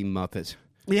guilty Muppet.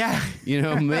 Yeah. You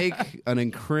know, make an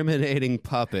incriminating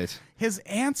puppet. His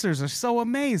answers are so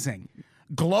amazing.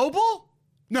 Global?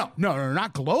 No,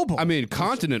 not global. I mean,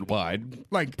 continent-wide,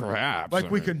 like perhaps. Like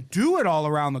we could do it all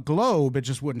around the globe. It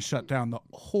just wouldn't shut down the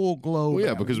whole globe. Well,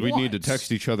 yeah, because we'd need to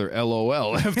text each other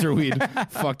LOL after we'd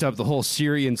fucked up the whole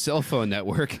Syrian cell phone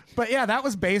network. But yeah, that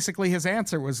was basically his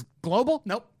answer was global?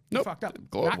 Nope. Fucked up.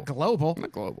 Global. Not global.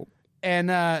 Not global. And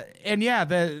yeah,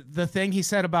 the thing he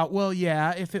said about, well,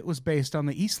 yeah, if it was based on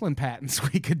the Eastland patents,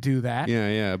 we could do that.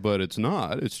 Yeah, but it's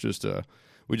not. It's just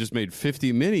we just made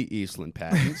 50 mini Eastland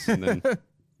patents and then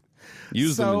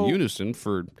use them in unison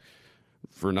for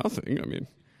nothing. I mean,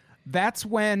 that's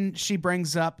when she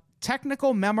brings up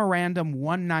Technical Memorandum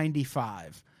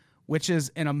 195, which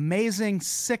is an amazing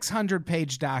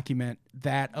 600-page document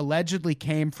that allegedly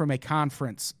came from a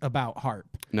conference about HAARP.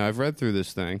 Now, I've read through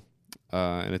this thing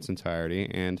in its entirety,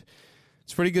 and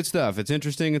it's pretty good stuff. It's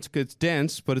interesting. It's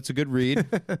dense, but it's a good read.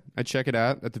 I'd check it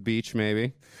out at the beach,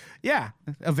 maybe. Yeah,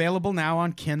 available now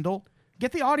on Kindle.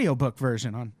 Get the audiobook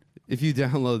version on. If you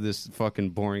download this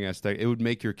fucking boring-ass thing, it would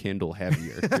make your Kindle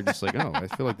heavier. You're just like, oh, I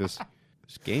feel like this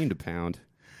gained a pound.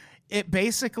 It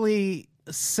basically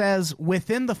says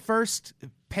within the first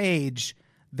page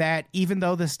that even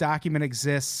though this document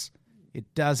exists,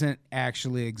 it doesn't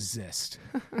actually exist.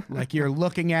 Like you're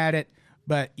looking at it,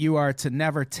 but you are to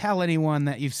never tell anyone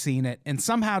that you've seen it. And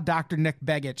somehow Dr. Nick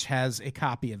Begich has a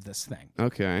copy of this thing.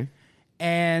 Okay.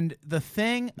 And the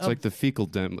thing... It's like the fecal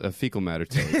matter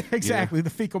tape. Exactly, the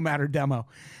fecal matter demo.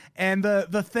 And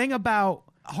the thing about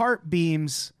HAARP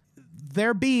beams,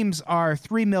 their beams are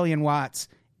 3 million watts,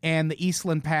 and the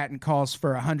Eastland patent calls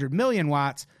for 100 million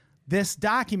watts. This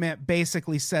document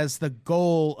basically says the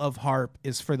goal of HAARP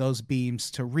is for those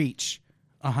beams to reach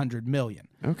 100 million.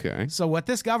 Okay. So what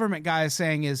this government guy is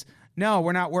saying is, no,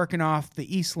 we're not working off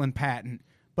the Eastland patent.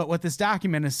 But what this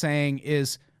document is saying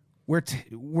is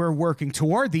we're working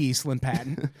toward the Eastland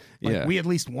patent. Yeah. We at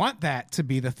least want that to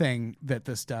be the thing that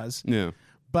this does. Yeah.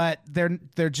 But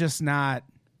they're just not.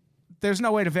 There's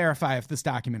no way to verify if this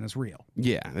document is real.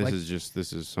 Yeah,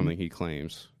 this is something he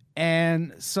claims.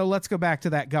 And so let's go back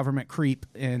to that government creep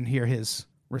and hear his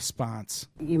response.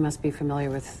 You must be familiar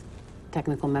with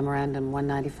Technical Memorandum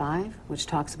 195, which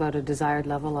talks about a desired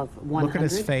level of 100 Look at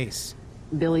his face.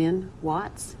 billion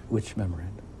watts. Which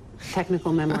memorandum?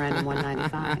 Technical Memorandum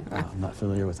 195. I'm not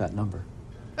familiar with that number.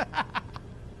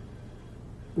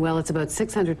 Well, it's about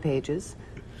 600 pages.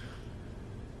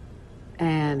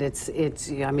 And it's,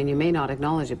 I mean, you may not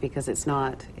acknowledge it because it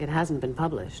hasn't been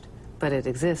published, but it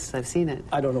exists. I've seen it.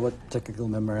 I don't know what Technical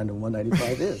Memorandum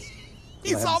 195 is.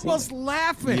 He's almost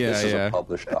laughing. Yeah, This is a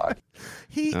published doc.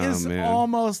 He is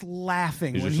almost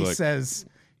laughing when he says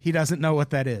he doesn't know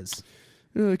what that is.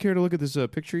 Care to look at this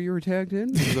picture you were tagged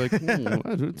in? He's like,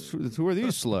 who are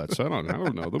these sluts? I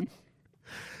don't know them.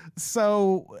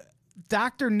 So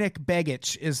Dr. Nick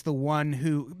Begich is the one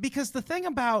who, because the thing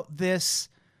about this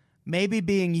maybe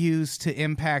being used to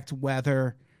impact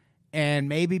weather and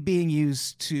maybe being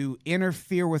used to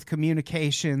interfere with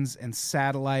communications and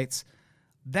satellites,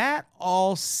 that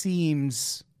all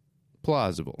seems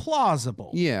plausible.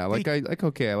 Yeah, I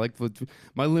like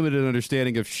my limited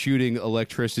understanding of shooting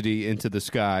electricity into the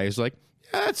sky is like,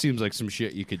 yeah, that seems like some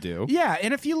shit you could do. Yeah,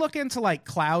 and if you look into like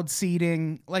cloud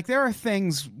seeding, like there are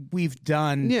things we've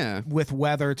done with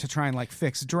weather to try and like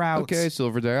fix droughts. Okay,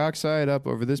 silver dioxide up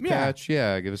over this patch.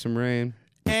 Yeah, give us some rain.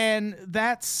 And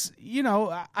that's,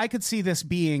 I could see this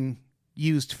being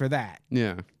used for that.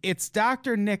 Yeah. It's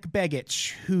Dr. Nick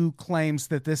Begich who claims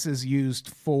that this is used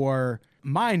for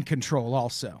mind control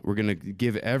also. We're going to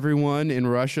give everyone in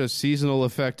Russia seasonal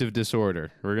affective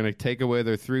disorder. We're going to take away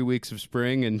their 3 weeks of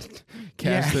spring and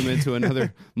cast them into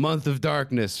another month of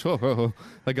darkness.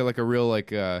 Like a real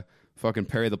fucking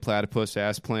Perry the Platypus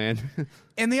ass plan.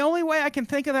 And the only way I can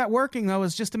think of that working, though,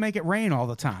 is just to make it rain all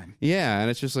the time. Yeah,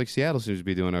 and it's just like Seattle seems to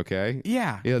be doing okay.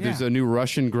 Yeah. Yeah, there's a new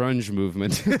Russian grunge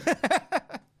movement.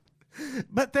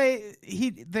 But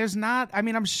there's not, I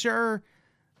mean, I'm sure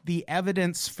the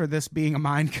evidence for this being a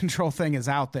mind control thing is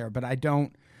out there, but I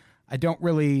don't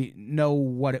really know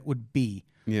what it would be.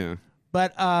 Yeah.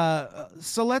 But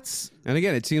so let's. And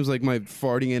again, it seems like my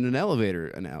farting in an elevator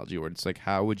analogy, where it's like,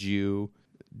 how would you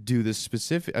do this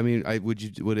specific? I mean,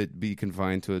 would it be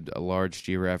confined to a large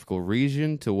geographical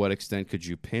region? To what extent could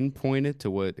you pinpoint it?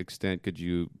 To what extent could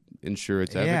you ensure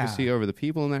its efficacy over the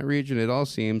people in that region? It all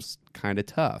seems kind of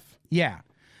tough. Yeah.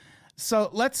 So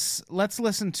let's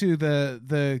listen to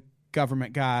the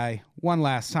government guy one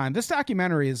last time. This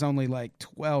documentary is only like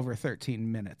 12 or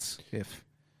 13 minutes. If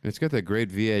it's got that great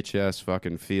VHS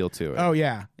fucking feel to it. Oh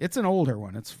yeah, it's an older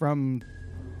one. It's from.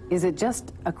 Is it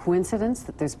just a coincidence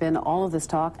that there's been all of this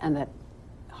talk and that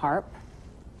HAARP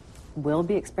will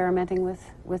be experimenting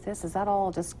with this? Is that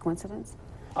all just coincidence?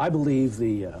 I believe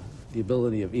the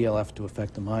ability of ELF to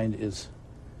affect the mind is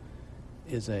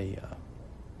a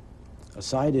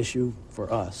side issue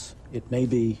for us. It may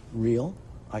be real.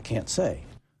 I can't say.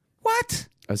 What?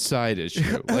 A side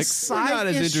issue. Like, we're not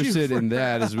as interested in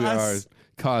that as we are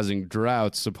causing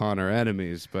droughts upon our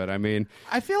enemies. But I mean,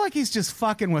 I feel like he's just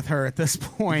fucking with her at this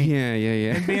point. Yeah.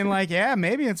 And being like, yeah,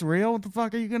 maybe it's real. What the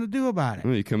fuck are you going to do about it?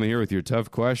 Well, you come in here with your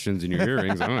tough questions and your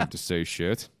hearings. I don't have to say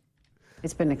shit.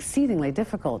 It's been exceedingly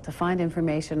difficult to find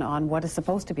information on what is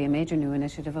supposed to be a major new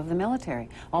initiative of the military.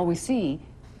 All we see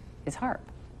is HAARP.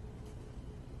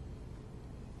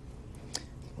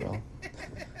 Well,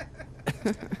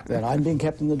 then I'm being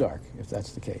kept in the dark, if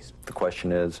that's the case. The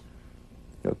question is,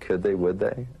 could they, would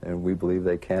they? And we believe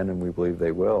they can, and we believe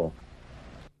they will.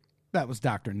 That was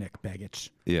Dr. Nick Begich.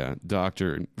 Yeah,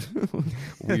 Dr.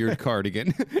 Weird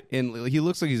Cardigan. And he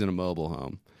looks like he's in a mobile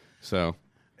home. So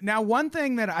now, one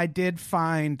thing that I did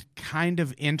find kind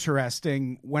of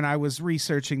interesting when I was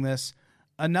researching this,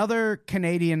 another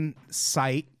Canadian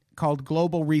site called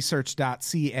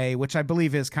globalresearch.ca, which I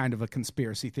believe is kind of a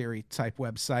conspiracy theory type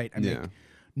website. I make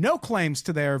no claims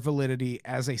to their validity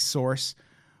as a source,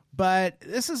 but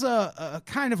this is a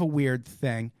kind of a weird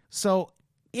thing. So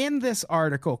in this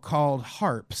article called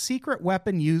HAARP, Secret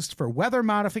Weapon Used for Weather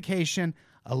Modification,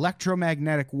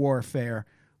 Electromagnetic Warfare,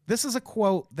 this is a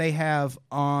quote they have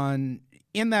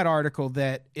in that article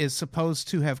that is supposed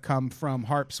to have come from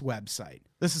HAARP's website.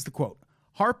 This is the quote.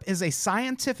 HAARP is a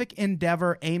scientific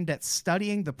endeavor aimed at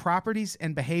studying the properties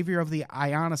and behavior of the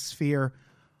ionosphere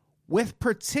with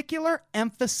particular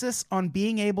emphasis on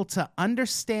being able to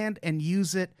understand and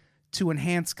use it to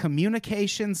enhance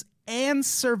communications and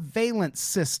surveillance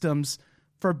systems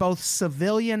for both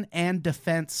civilian and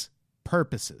defense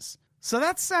purposes. So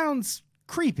that sounds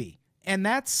creepy. And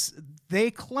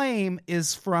they claim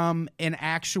is from an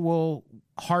actual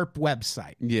HARP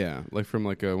website. Yeah, like from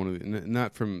like one of the,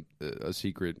 not from a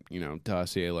secret,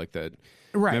 dossier like that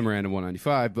Right. Memorandum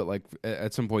 195, but like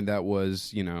at some point that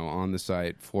was, on the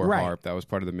site for Right. HARP. That was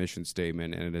part of the mission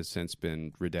statement, and it has since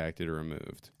been redacted or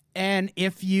removed. And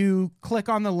if you click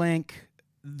on the link,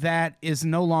 that is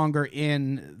no longer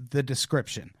in the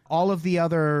description. All of the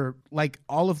other,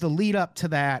 all of the lead up to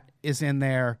that is in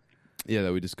there. Yeah,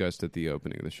 that we discussed at the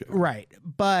opening of the show. Right.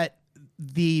 But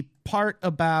the part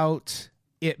about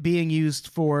it being used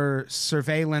for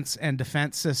surveillance and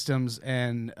defense systems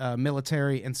and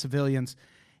military and civilians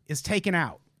is taken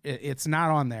out. It's not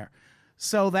on there.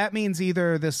 So that means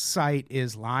either this site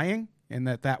is lying and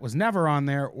that was never on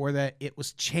there, or that it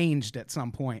was changed at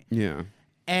some point. Yeah.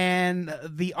 And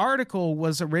the article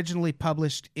was originally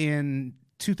published in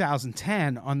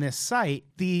 2010 on this site.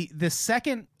 The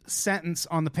second sentence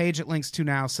on the page it links to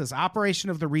now says, operation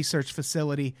of the research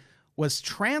facility was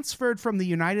transferred from the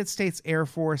United States Air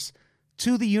Force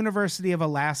to the University of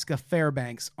Alaska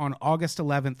Fairbanks on August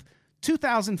 11th,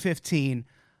 2015,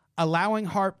 allowing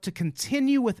HARP to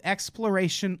continue with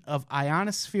exploration of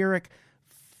ionospheric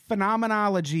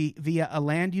phenomenology via a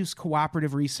land use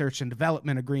cooperative research and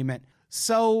development agreement.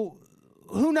 So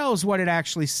who knows what it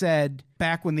actually said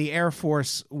back when the Air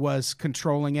Force was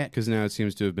controlling it. Because now it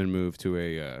seems to have been moved to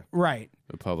a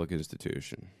public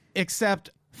institution. Except,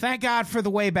 thank God for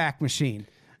the Wayback Machine.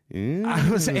 I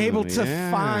was able to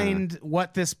find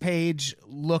what this page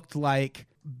looked like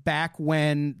back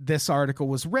when this article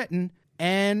was written.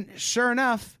 And sure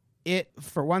enough, it,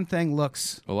 for one thing,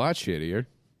 looks a lot shittier.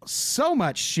 So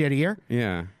much shittier.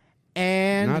 Yeah.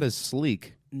 And not as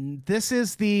sleek. This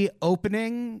is the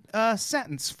opening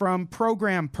sentence from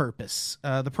Program Purpose,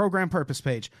 the Program Purpose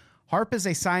page. HARP is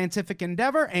a scientific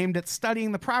endeavor aimed at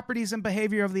studying the properties and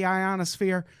behavior of the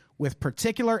ionosphere, with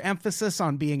particular emphasis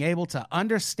on being able to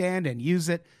understand and use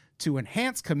it to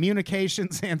enhance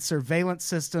communications and surveillance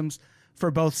systems for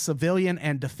both civilian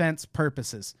and defense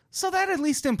purposes. So that at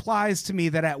least implies to me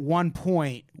that at one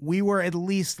point we were at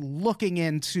least looking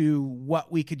into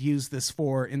what we could use this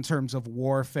for in terms of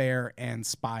warfare and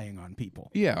spying on people.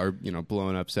 Yeah, or,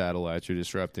 blowing up satellites or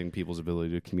disrupting people's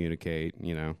ability to communicate,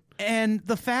 And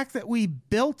the fact that we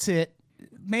built it,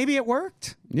 maybe it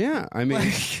worked. Yeah, I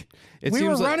mean... we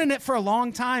were running it for a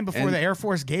long time before the Air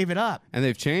Force gave it up. And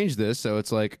they've changed this, so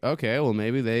it's like, okay, well,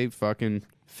 maybe they fucking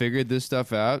figured this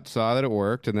stuff out, saw that it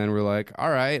worked, and then we're like, all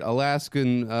right,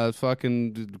 Alaskan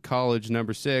fucking college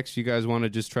number 6, you guys want to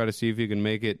just try to see if you can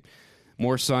make it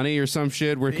more sunny or some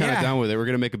shit? We're kind of done with it. We're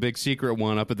going to make a big secret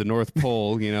one up at the North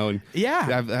Pole, and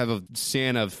have a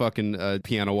Santa fucking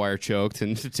piano wire choked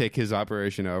and take his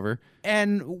operation over.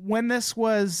 And when this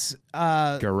was...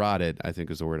 garroted, I think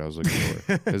is the word I was looking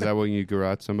for. Is that when you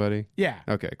garrote somebody? Yeah.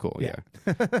 Okay, cool, yeah.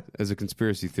 As a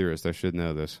conspiracy theorist, I should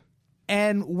know this.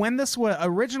 And when this was...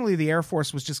 Originally, the Air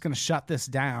Force was just going to shut this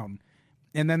down.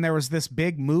 And then there was this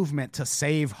big movement to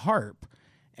save HARP.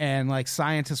 And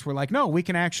scientists were like, no, we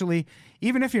can actually,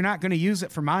 even if you're not going to use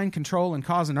it for mind control and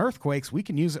causing earthquakes, we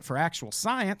can use it for actual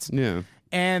science. Yeah.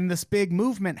 And this big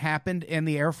movement happened, and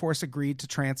the Air Force agreed to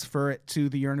transfer it to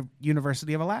the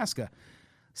University of Alaska.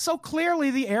 So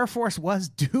clearly the Air Force was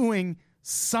doing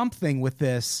something with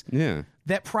this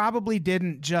that probably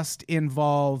didn't just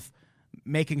involve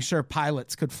making sure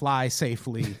pilots could fly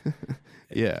safely.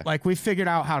 Yeah. We figured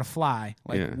out how to fly.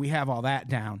 We have all that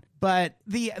down. But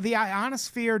the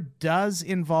ionosphere does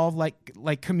involve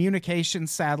communication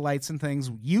satellites and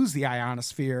things use the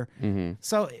ionosphere. Mm-hmm.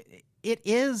 So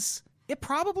it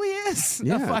probably is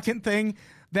a fucking thing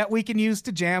that we can use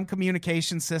to jam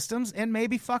communication systems and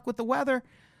maybe fuck with the weather.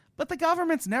 But the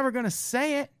government's never going to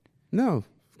say it. No.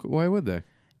 Why would they?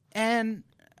 And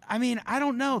I mean, I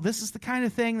don't know. This is the kind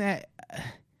of thing that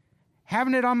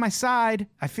having it on my side,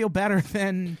 I feel better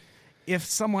than if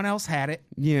someone else had it.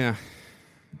 Yeah.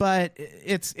 But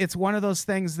it's one of those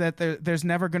things that there's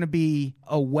never going to be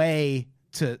a way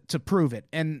to prove it.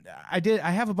 And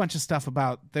I have a bunch of stuff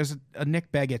about, there's a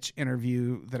Nick Begich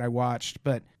interview that I watched,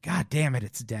 but god damn it,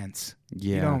 it's dense.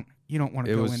 Yeah. You don't want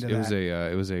to go into that.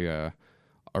 It was a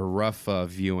rough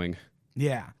viewing.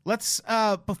 Yeah. Let's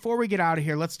before we get out of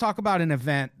here, let's talk about an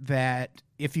event that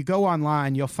if you go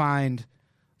online, you'll find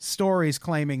stories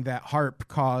claiming that HARP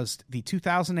caused the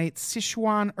 2008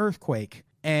 Sichuan earthquake.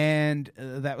 And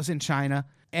that was in China.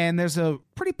 And there's a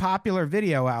pretty popular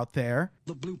video out there.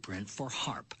 The blueprint for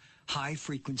HARP, High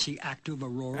Frequency Active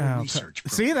Auroral Research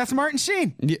Program. See, that's Martin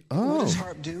Sheen. Yeah. Oh. What does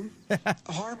HARP do?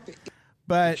 HARP...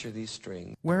 But picture these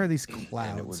strings. Where are these clouds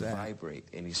and it would at? vibrate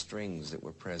any strings that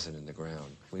were present in the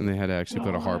ground. And they had to actually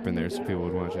put a harp in there so people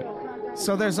would watch it.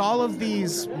 So there's all of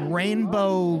these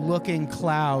rainbow-looking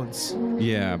clouds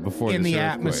Yeah, before in this the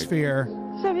earthquake. atmosphere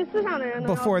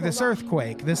before this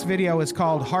earthquake. This video is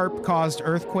called "HAARP Caused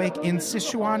Earthquake in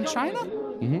Sichuan, China?"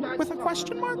 With a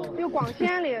question mark.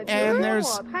 And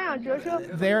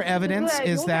their evidence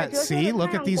is that, see,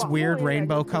 look at these weird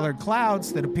rainbow-colored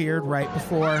clouds that appeared right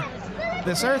before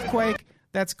this earthquake.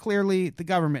 That's clearly the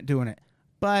government doing it.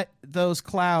 But those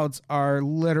clouds are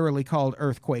literally called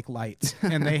earthquake lights,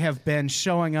 and they have been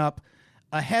showing up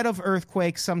ahead of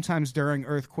earthquakes, sometimes during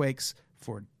earthquakes,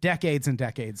 for decades and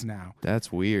decades now.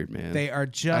 That's weird, man. They are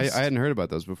just... I hadn't heard about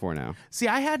those before now. See,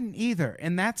 I hadn't either,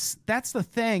 and that's the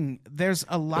thing. There's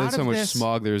a lot There's of so much this...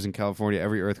 smog there is in California.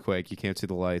 Every earthquake, you can't see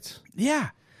the lights. Yeah.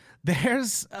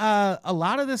 There's a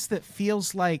lot of this that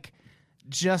feels like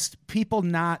just people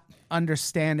not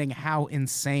understanding how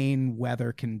insane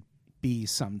weather can be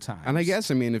sometimes. And I guess,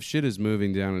 I mean, if shit is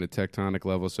moving down at a tectonic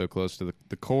level so close to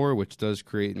the core, which does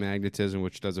create magnetism,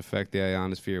 which does affect the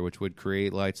ionosphere, which would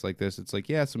create lights like this, it's like,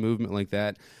 yeah, some movement like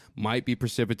that might be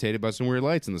precipitated by some weird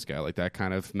lights in the sky. Like, that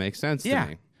kind of makes sense to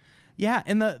me. Yeah,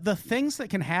 and the things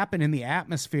that can happen in the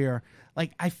atmosphere,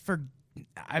 like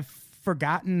I've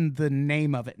forgotten the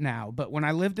name of it now, but when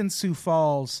I lived in Sioux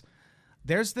Falls,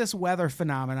 there's this weather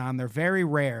phenomenon. They're very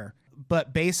rare,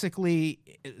 but basically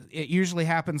it usually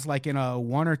happens like in a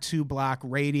 1 or 2 block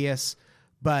radius,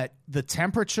 but the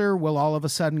temperature will all of a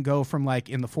sudden go from like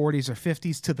in the 40s or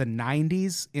 50s to the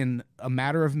 90s in a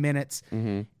matter of minutes.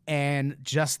 And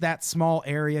just that small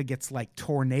area gets like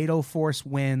tornado force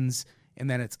winds, and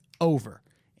then it's over.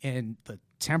 And the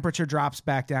temperature drops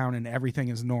back down and everything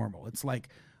is normal. It's like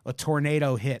a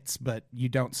tornado hits, but you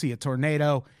don't see a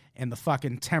tornado, and the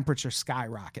fucking temperature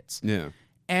skyrockets. Yeah.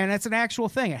 And it's an actual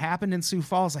thing. It happened in Sioux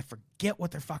Falls. I forget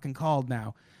what they're fucking called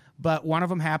now. But one of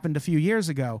them happened a few years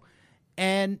ago.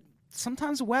 And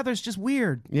sometimes the weather's just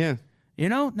weird. Yeah. You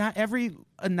know, not every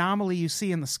anomaly you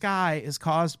see in the sky is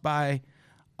caused by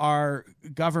our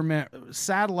government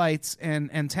satellites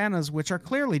and antennas, which are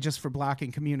clearly just for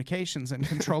blocking communications and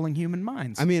controlling human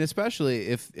minds. I mean, especially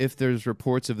if there's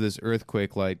reports of this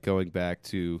earthquake light going back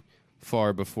to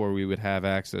far before we would have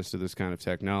access to this kind of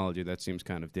technology, that seems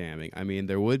kind of damning. I mean,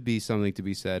 there would be something to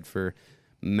be said for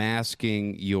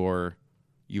masking your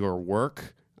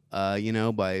work,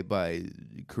 by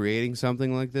creating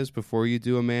something like this before you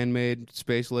do a man-made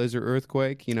space laser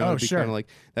earthquake. You know, it'd be sure. kind of like,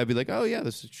 that'd be like, oh yeah,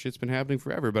 this shit's been happening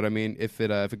forever. But I mean, if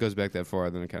it goes back that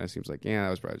far, then it kind of seems like, yeah, that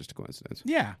was probably just a coincidence.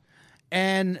 Yeah.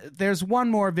 And there's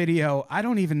one more video. I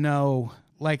don't even know.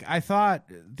 Like, I thought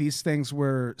these things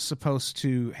were supposed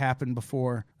to happen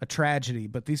before a tragedy,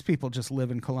 but these people just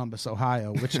live in Columbus,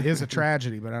 Ohio, which is a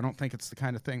tragedy, but I don't think it's the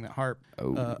kind of thing that HAARP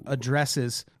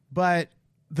addresses. But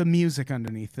the music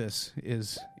underneath this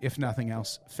is, if nothing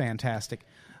else, fantastic.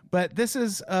 But this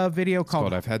is a video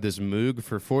called... I've had this Moog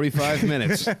for 45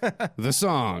 minutes. The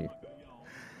song.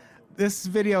 This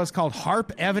video is called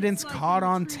HAARP Evidence Caught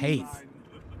on Tape.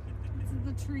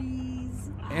 The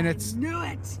trees. And it's... I knew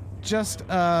it. Just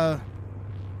a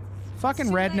fucking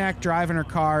redneck driving her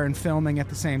car and filming at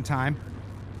the same time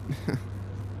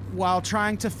while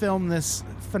trying to film this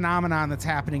phenomenon that's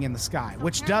happening in the sky,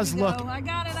 which does look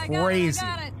crazy.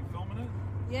 I got it.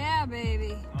 Yeah,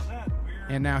 baby.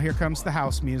 And now here comes the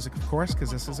house music, of course,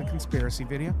 because this is a conspiracy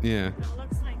video. Yeah.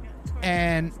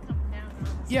 And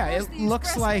yeah, it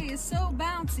looks like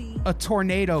a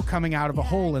tornado coming out of a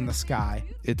hole in the sky.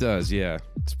 It does, yeah.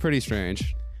 It's pretty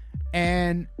strange.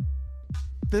 And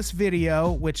this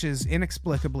video, which is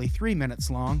inexplicably 3 minutes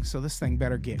long, so this thing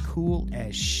better get cool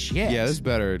as shit. Yeah, this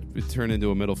better turn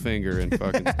into a middle finger and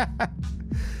fucking...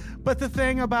 But the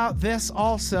thing about this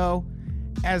also,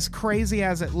 as crazy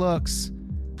as it looks,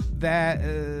 that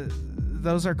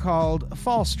those are called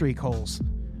fall streak holes.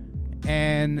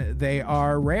 And they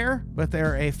are rare, but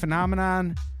they're a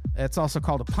phenomenon. It's also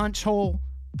called a punch hole,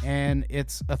 and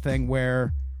it's a thing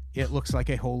where it looks like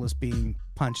a hole is being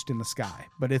punched in the sky.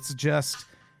 But it's just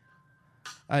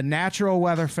a natural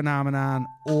weather phenomenon,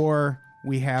 or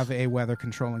we have a weather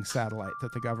controlling satellite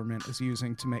that the government is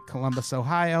using to make Columbus,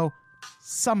 Ohio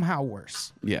somehow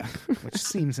worse. Yeah. Which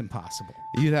seems impossible.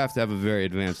 You'd have to have a very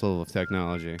advanced level of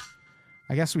technology.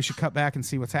 I guess we should cut back and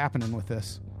see what's happening with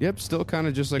this. Yep, still kind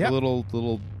of just like a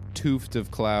little tuft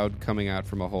of cloud coming out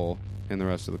from a hole in the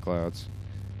rest of the clouds.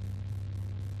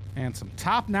 And some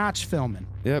top-notch filming.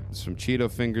 Yep, some Cheeto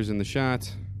fingers in the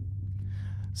shot.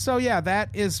 So yeah, that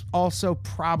is also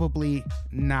probably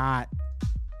not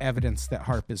evidence that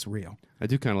HAARP is real. I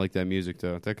do kind of like that music,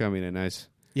 though. That got me in a nice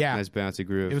bouncy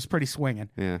groove. It was pretty swinging.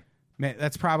 Yeah.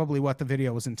 That's probably what the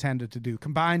video was intended to do,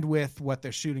 combined with what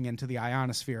they're shooting into the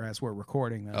ionosphere as we're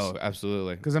recording this. Oh,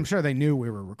 absolutely. Because I'm sure they knew we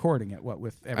were recording it. What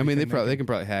with everything I mean, they can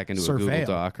probably hack into a Google surveil.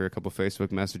 Doc or a couple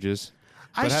Facebook messages.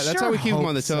 But that's sure how we keep them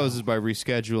on the hope toes so. is by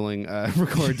rescheduling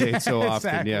record dates so often.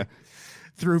 Exactly. Yeah.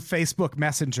 Through Facebook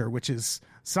Messenger, which is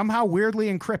somehow weirdly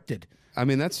encrypted. I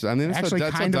mean, that's Actually how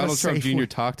kind of a Donald Trump safe Jr. way.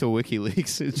 talked to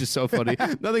WikiLeaks. It's just so funny.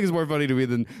 Nothing is more funny to me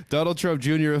than Donald Trump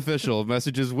Jr. official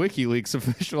messages WikiLeaks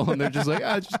official, and they're just like,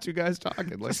 it's just two guys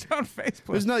talking. Like, Just on Facebook.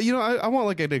 there's not, I want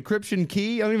like an encryption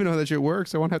key. I don't even know how that shit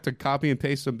works. I won't have to copy and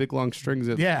paste some big long strings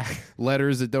of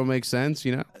letters that don't make sense.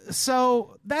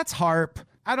 So that's HARP.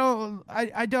 I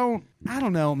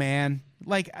don't know, man.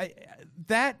 Like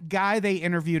that guy they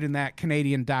interviewed in that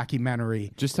Canadian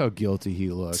documentary. Just how guilty he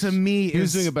looks. To me, he was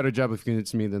is- doing a better job of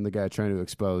convincing me than the guy trying to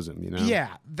expose him. Yeah,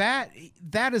 that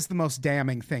is the most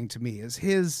damning thing to me is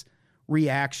his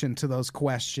reaction to those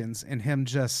questions and him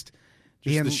just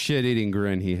being the shit-eating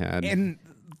grin he had. and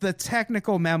the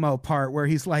technical memo part where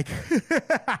he's like,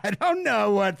 I don't know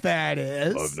what that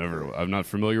is. I'm not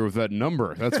familiar with that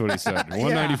number. That's what he said.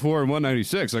 194 and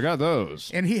 196. I got those.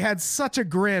 And he had such a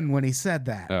grin when he said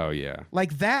that. Oh, yeah.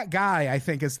 Like that guy, I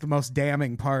think, is the most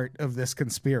damning part of this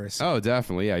conspiracy. Oh,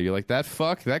 definitely. Yeah. You're like, that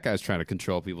guy's trying to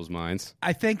control people's minds.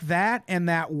 I think that and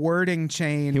that wording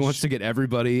change. He wants to get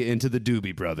everybody into the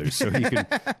Doobie Brothers so he can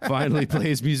finally play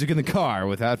his music in the car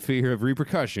without fear of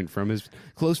repercussion from his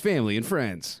close family and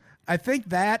friends. I think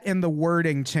that and the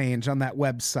wording change on that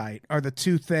website are the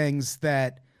two things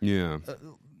that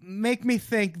make me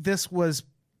think this was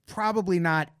probably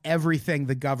not everything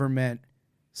the government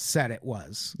said it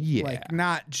was. Yeah. Like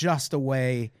not just a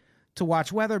way to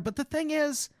watch weather. But the thing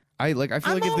is, I feel like if the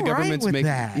all government's right with making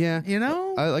that, you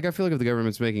know? I feel like if the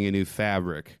government's making a new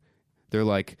fabric, they're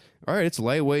like, all right, it's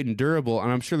lightweight and durable.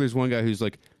 And I'm sure there's one guy who's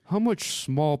like, how much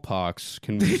smallpox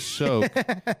can we soak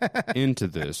into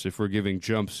this if we're giving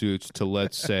jumpsuits to,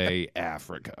 let's say,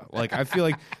 Africa? Like, I feel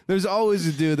like there's always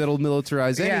a dude that'll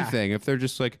militarize anything. If they're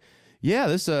just like, yeah,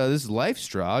 this life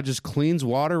straw just cleans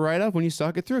water right up when you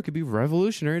suck it through. It could be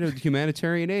revolutionary to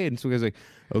humanitarian aid. And some guy's like,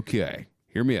 okay,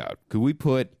 hear me out. Could we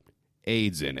put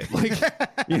AIDS in it? Like,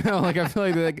 I feel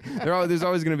like there's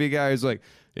always going to be a guy who's like,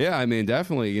 yeah, I mean,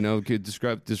 definitely, could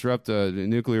disrupt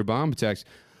nuclear bomb attacks.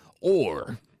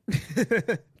 Or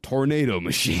tornado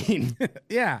machine.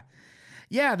 Yeah.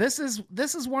 This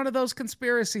is one of those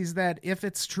conspiracies that if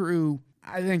it's true,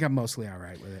 I think I'm mostly all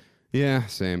right with it. Yeah,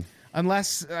 same.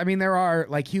 Unless, I mean, there are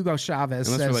like Hugo Chavez.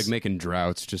 Unless says, we're like making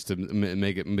droughts just to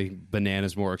make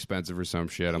bananas more expensive or some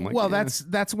shit. I'm like, well,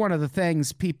 that's one of the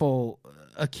things people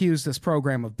accuse this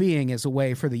program of being is a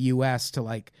way for the U.S. to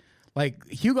like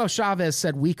Hugo Chavez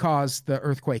said we caused the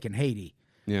earthquake in Haiti.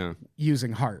 Yeah,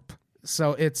 using HARP.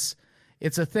 So it's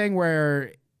a thing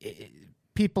where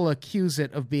people accuse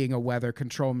it of being a weather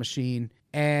control machine,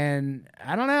 and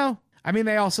I don't know. I mean,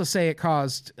 they also say it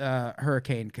caused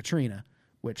Hurricane Katrina,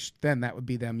 which then that would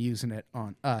be them using it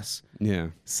on us. Yeah.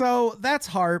 So that's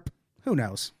HARP. Who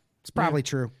knows? It's probably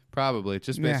true. Probably,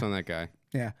 just based on that guy.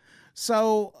 Yeah.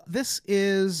 So I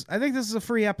think this is a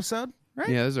free episode, right?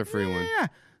 Yeah, this is a free one. Yeah.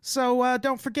 So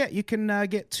don't forget, you can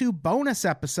get 2 bonus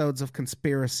episodes of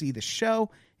Conspiracy the Show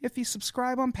if you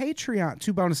subscribe on Patreon.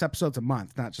 2 bonus episodes a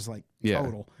month, not just like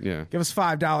total. Yeah. Give us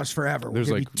 $5 forever. We'll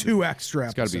give you 2 extra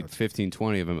It's episodes. got to be 15,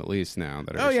 20 of them at least now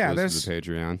that are exclusive to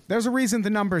the Patreon. There's a reason the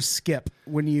numbers skip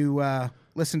when you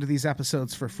listen to these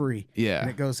episodes for free. Yeah. And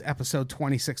it goes episode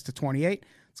 26 to 28.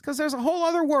 It's because there's a whole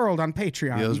other world on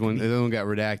Patreon. Yeah, the other one got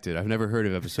redacted. I've never heard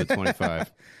of episode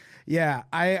 25. Yeah,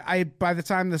 I by the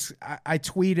time I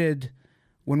tweeted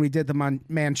when we did the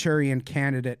Manchurian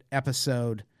Candidate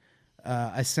episode,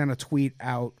 I sent a tweet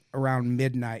out around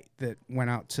midnight that went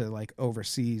out to like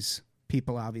overseas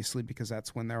people, obviously, because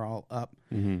that's when they're all up.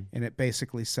 Mm-hmm. And it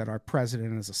basically said our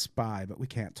president is a spy, but we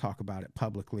can't talk about it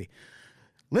publicly.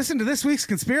 Listen to this week's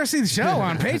Conspiracy the Show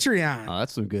on Patreon. Oh,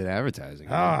 that's some good advertising.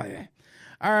 Oh, yeah.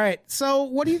 All right, so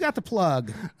what do you got to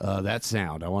plug? That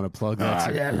sound. I want to plug that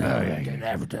sound. Good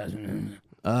advertising.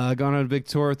 Going on a big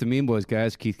tour with the Mean Boys,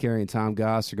 guys. Keith Carey and Tom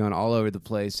Goss are going all over the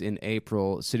place in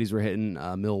April. Cities we're hitting,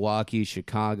 Milwaukee,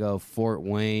 Chicago, Fort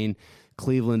Wayne,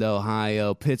 Cleveland,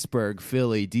 Ohio, Pittsburgh,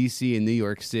 Philly, D.C., and New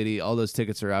York City. All those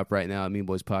tickets are up right now at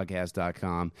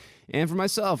meanboyspodcast.com. And for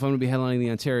myself, I'm going to be headlining the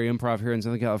Ontario Improv here in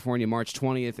Southern California March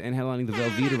 20th and headlining the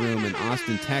Velveeta Room in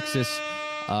Austin, Texas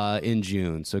in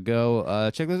June. So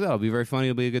go check those out. It'll be very funny.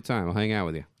 It'll be a good time. I'll hang out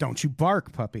with you. Don't you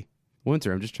bark, puppy.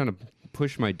 Winter, I'm just trying to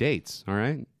push my dates, all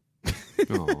right?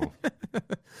 Oh,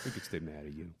 we could stay mad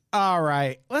at you. All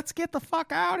right, let's get the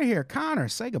fuck out of here. Connor,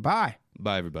 say goodbye.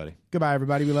 Bye, everybody. Goodbye,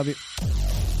 everybody. We love you.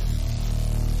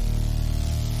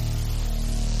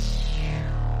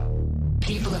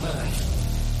 People of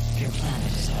Earth, your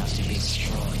planet is about to be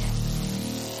destroyed.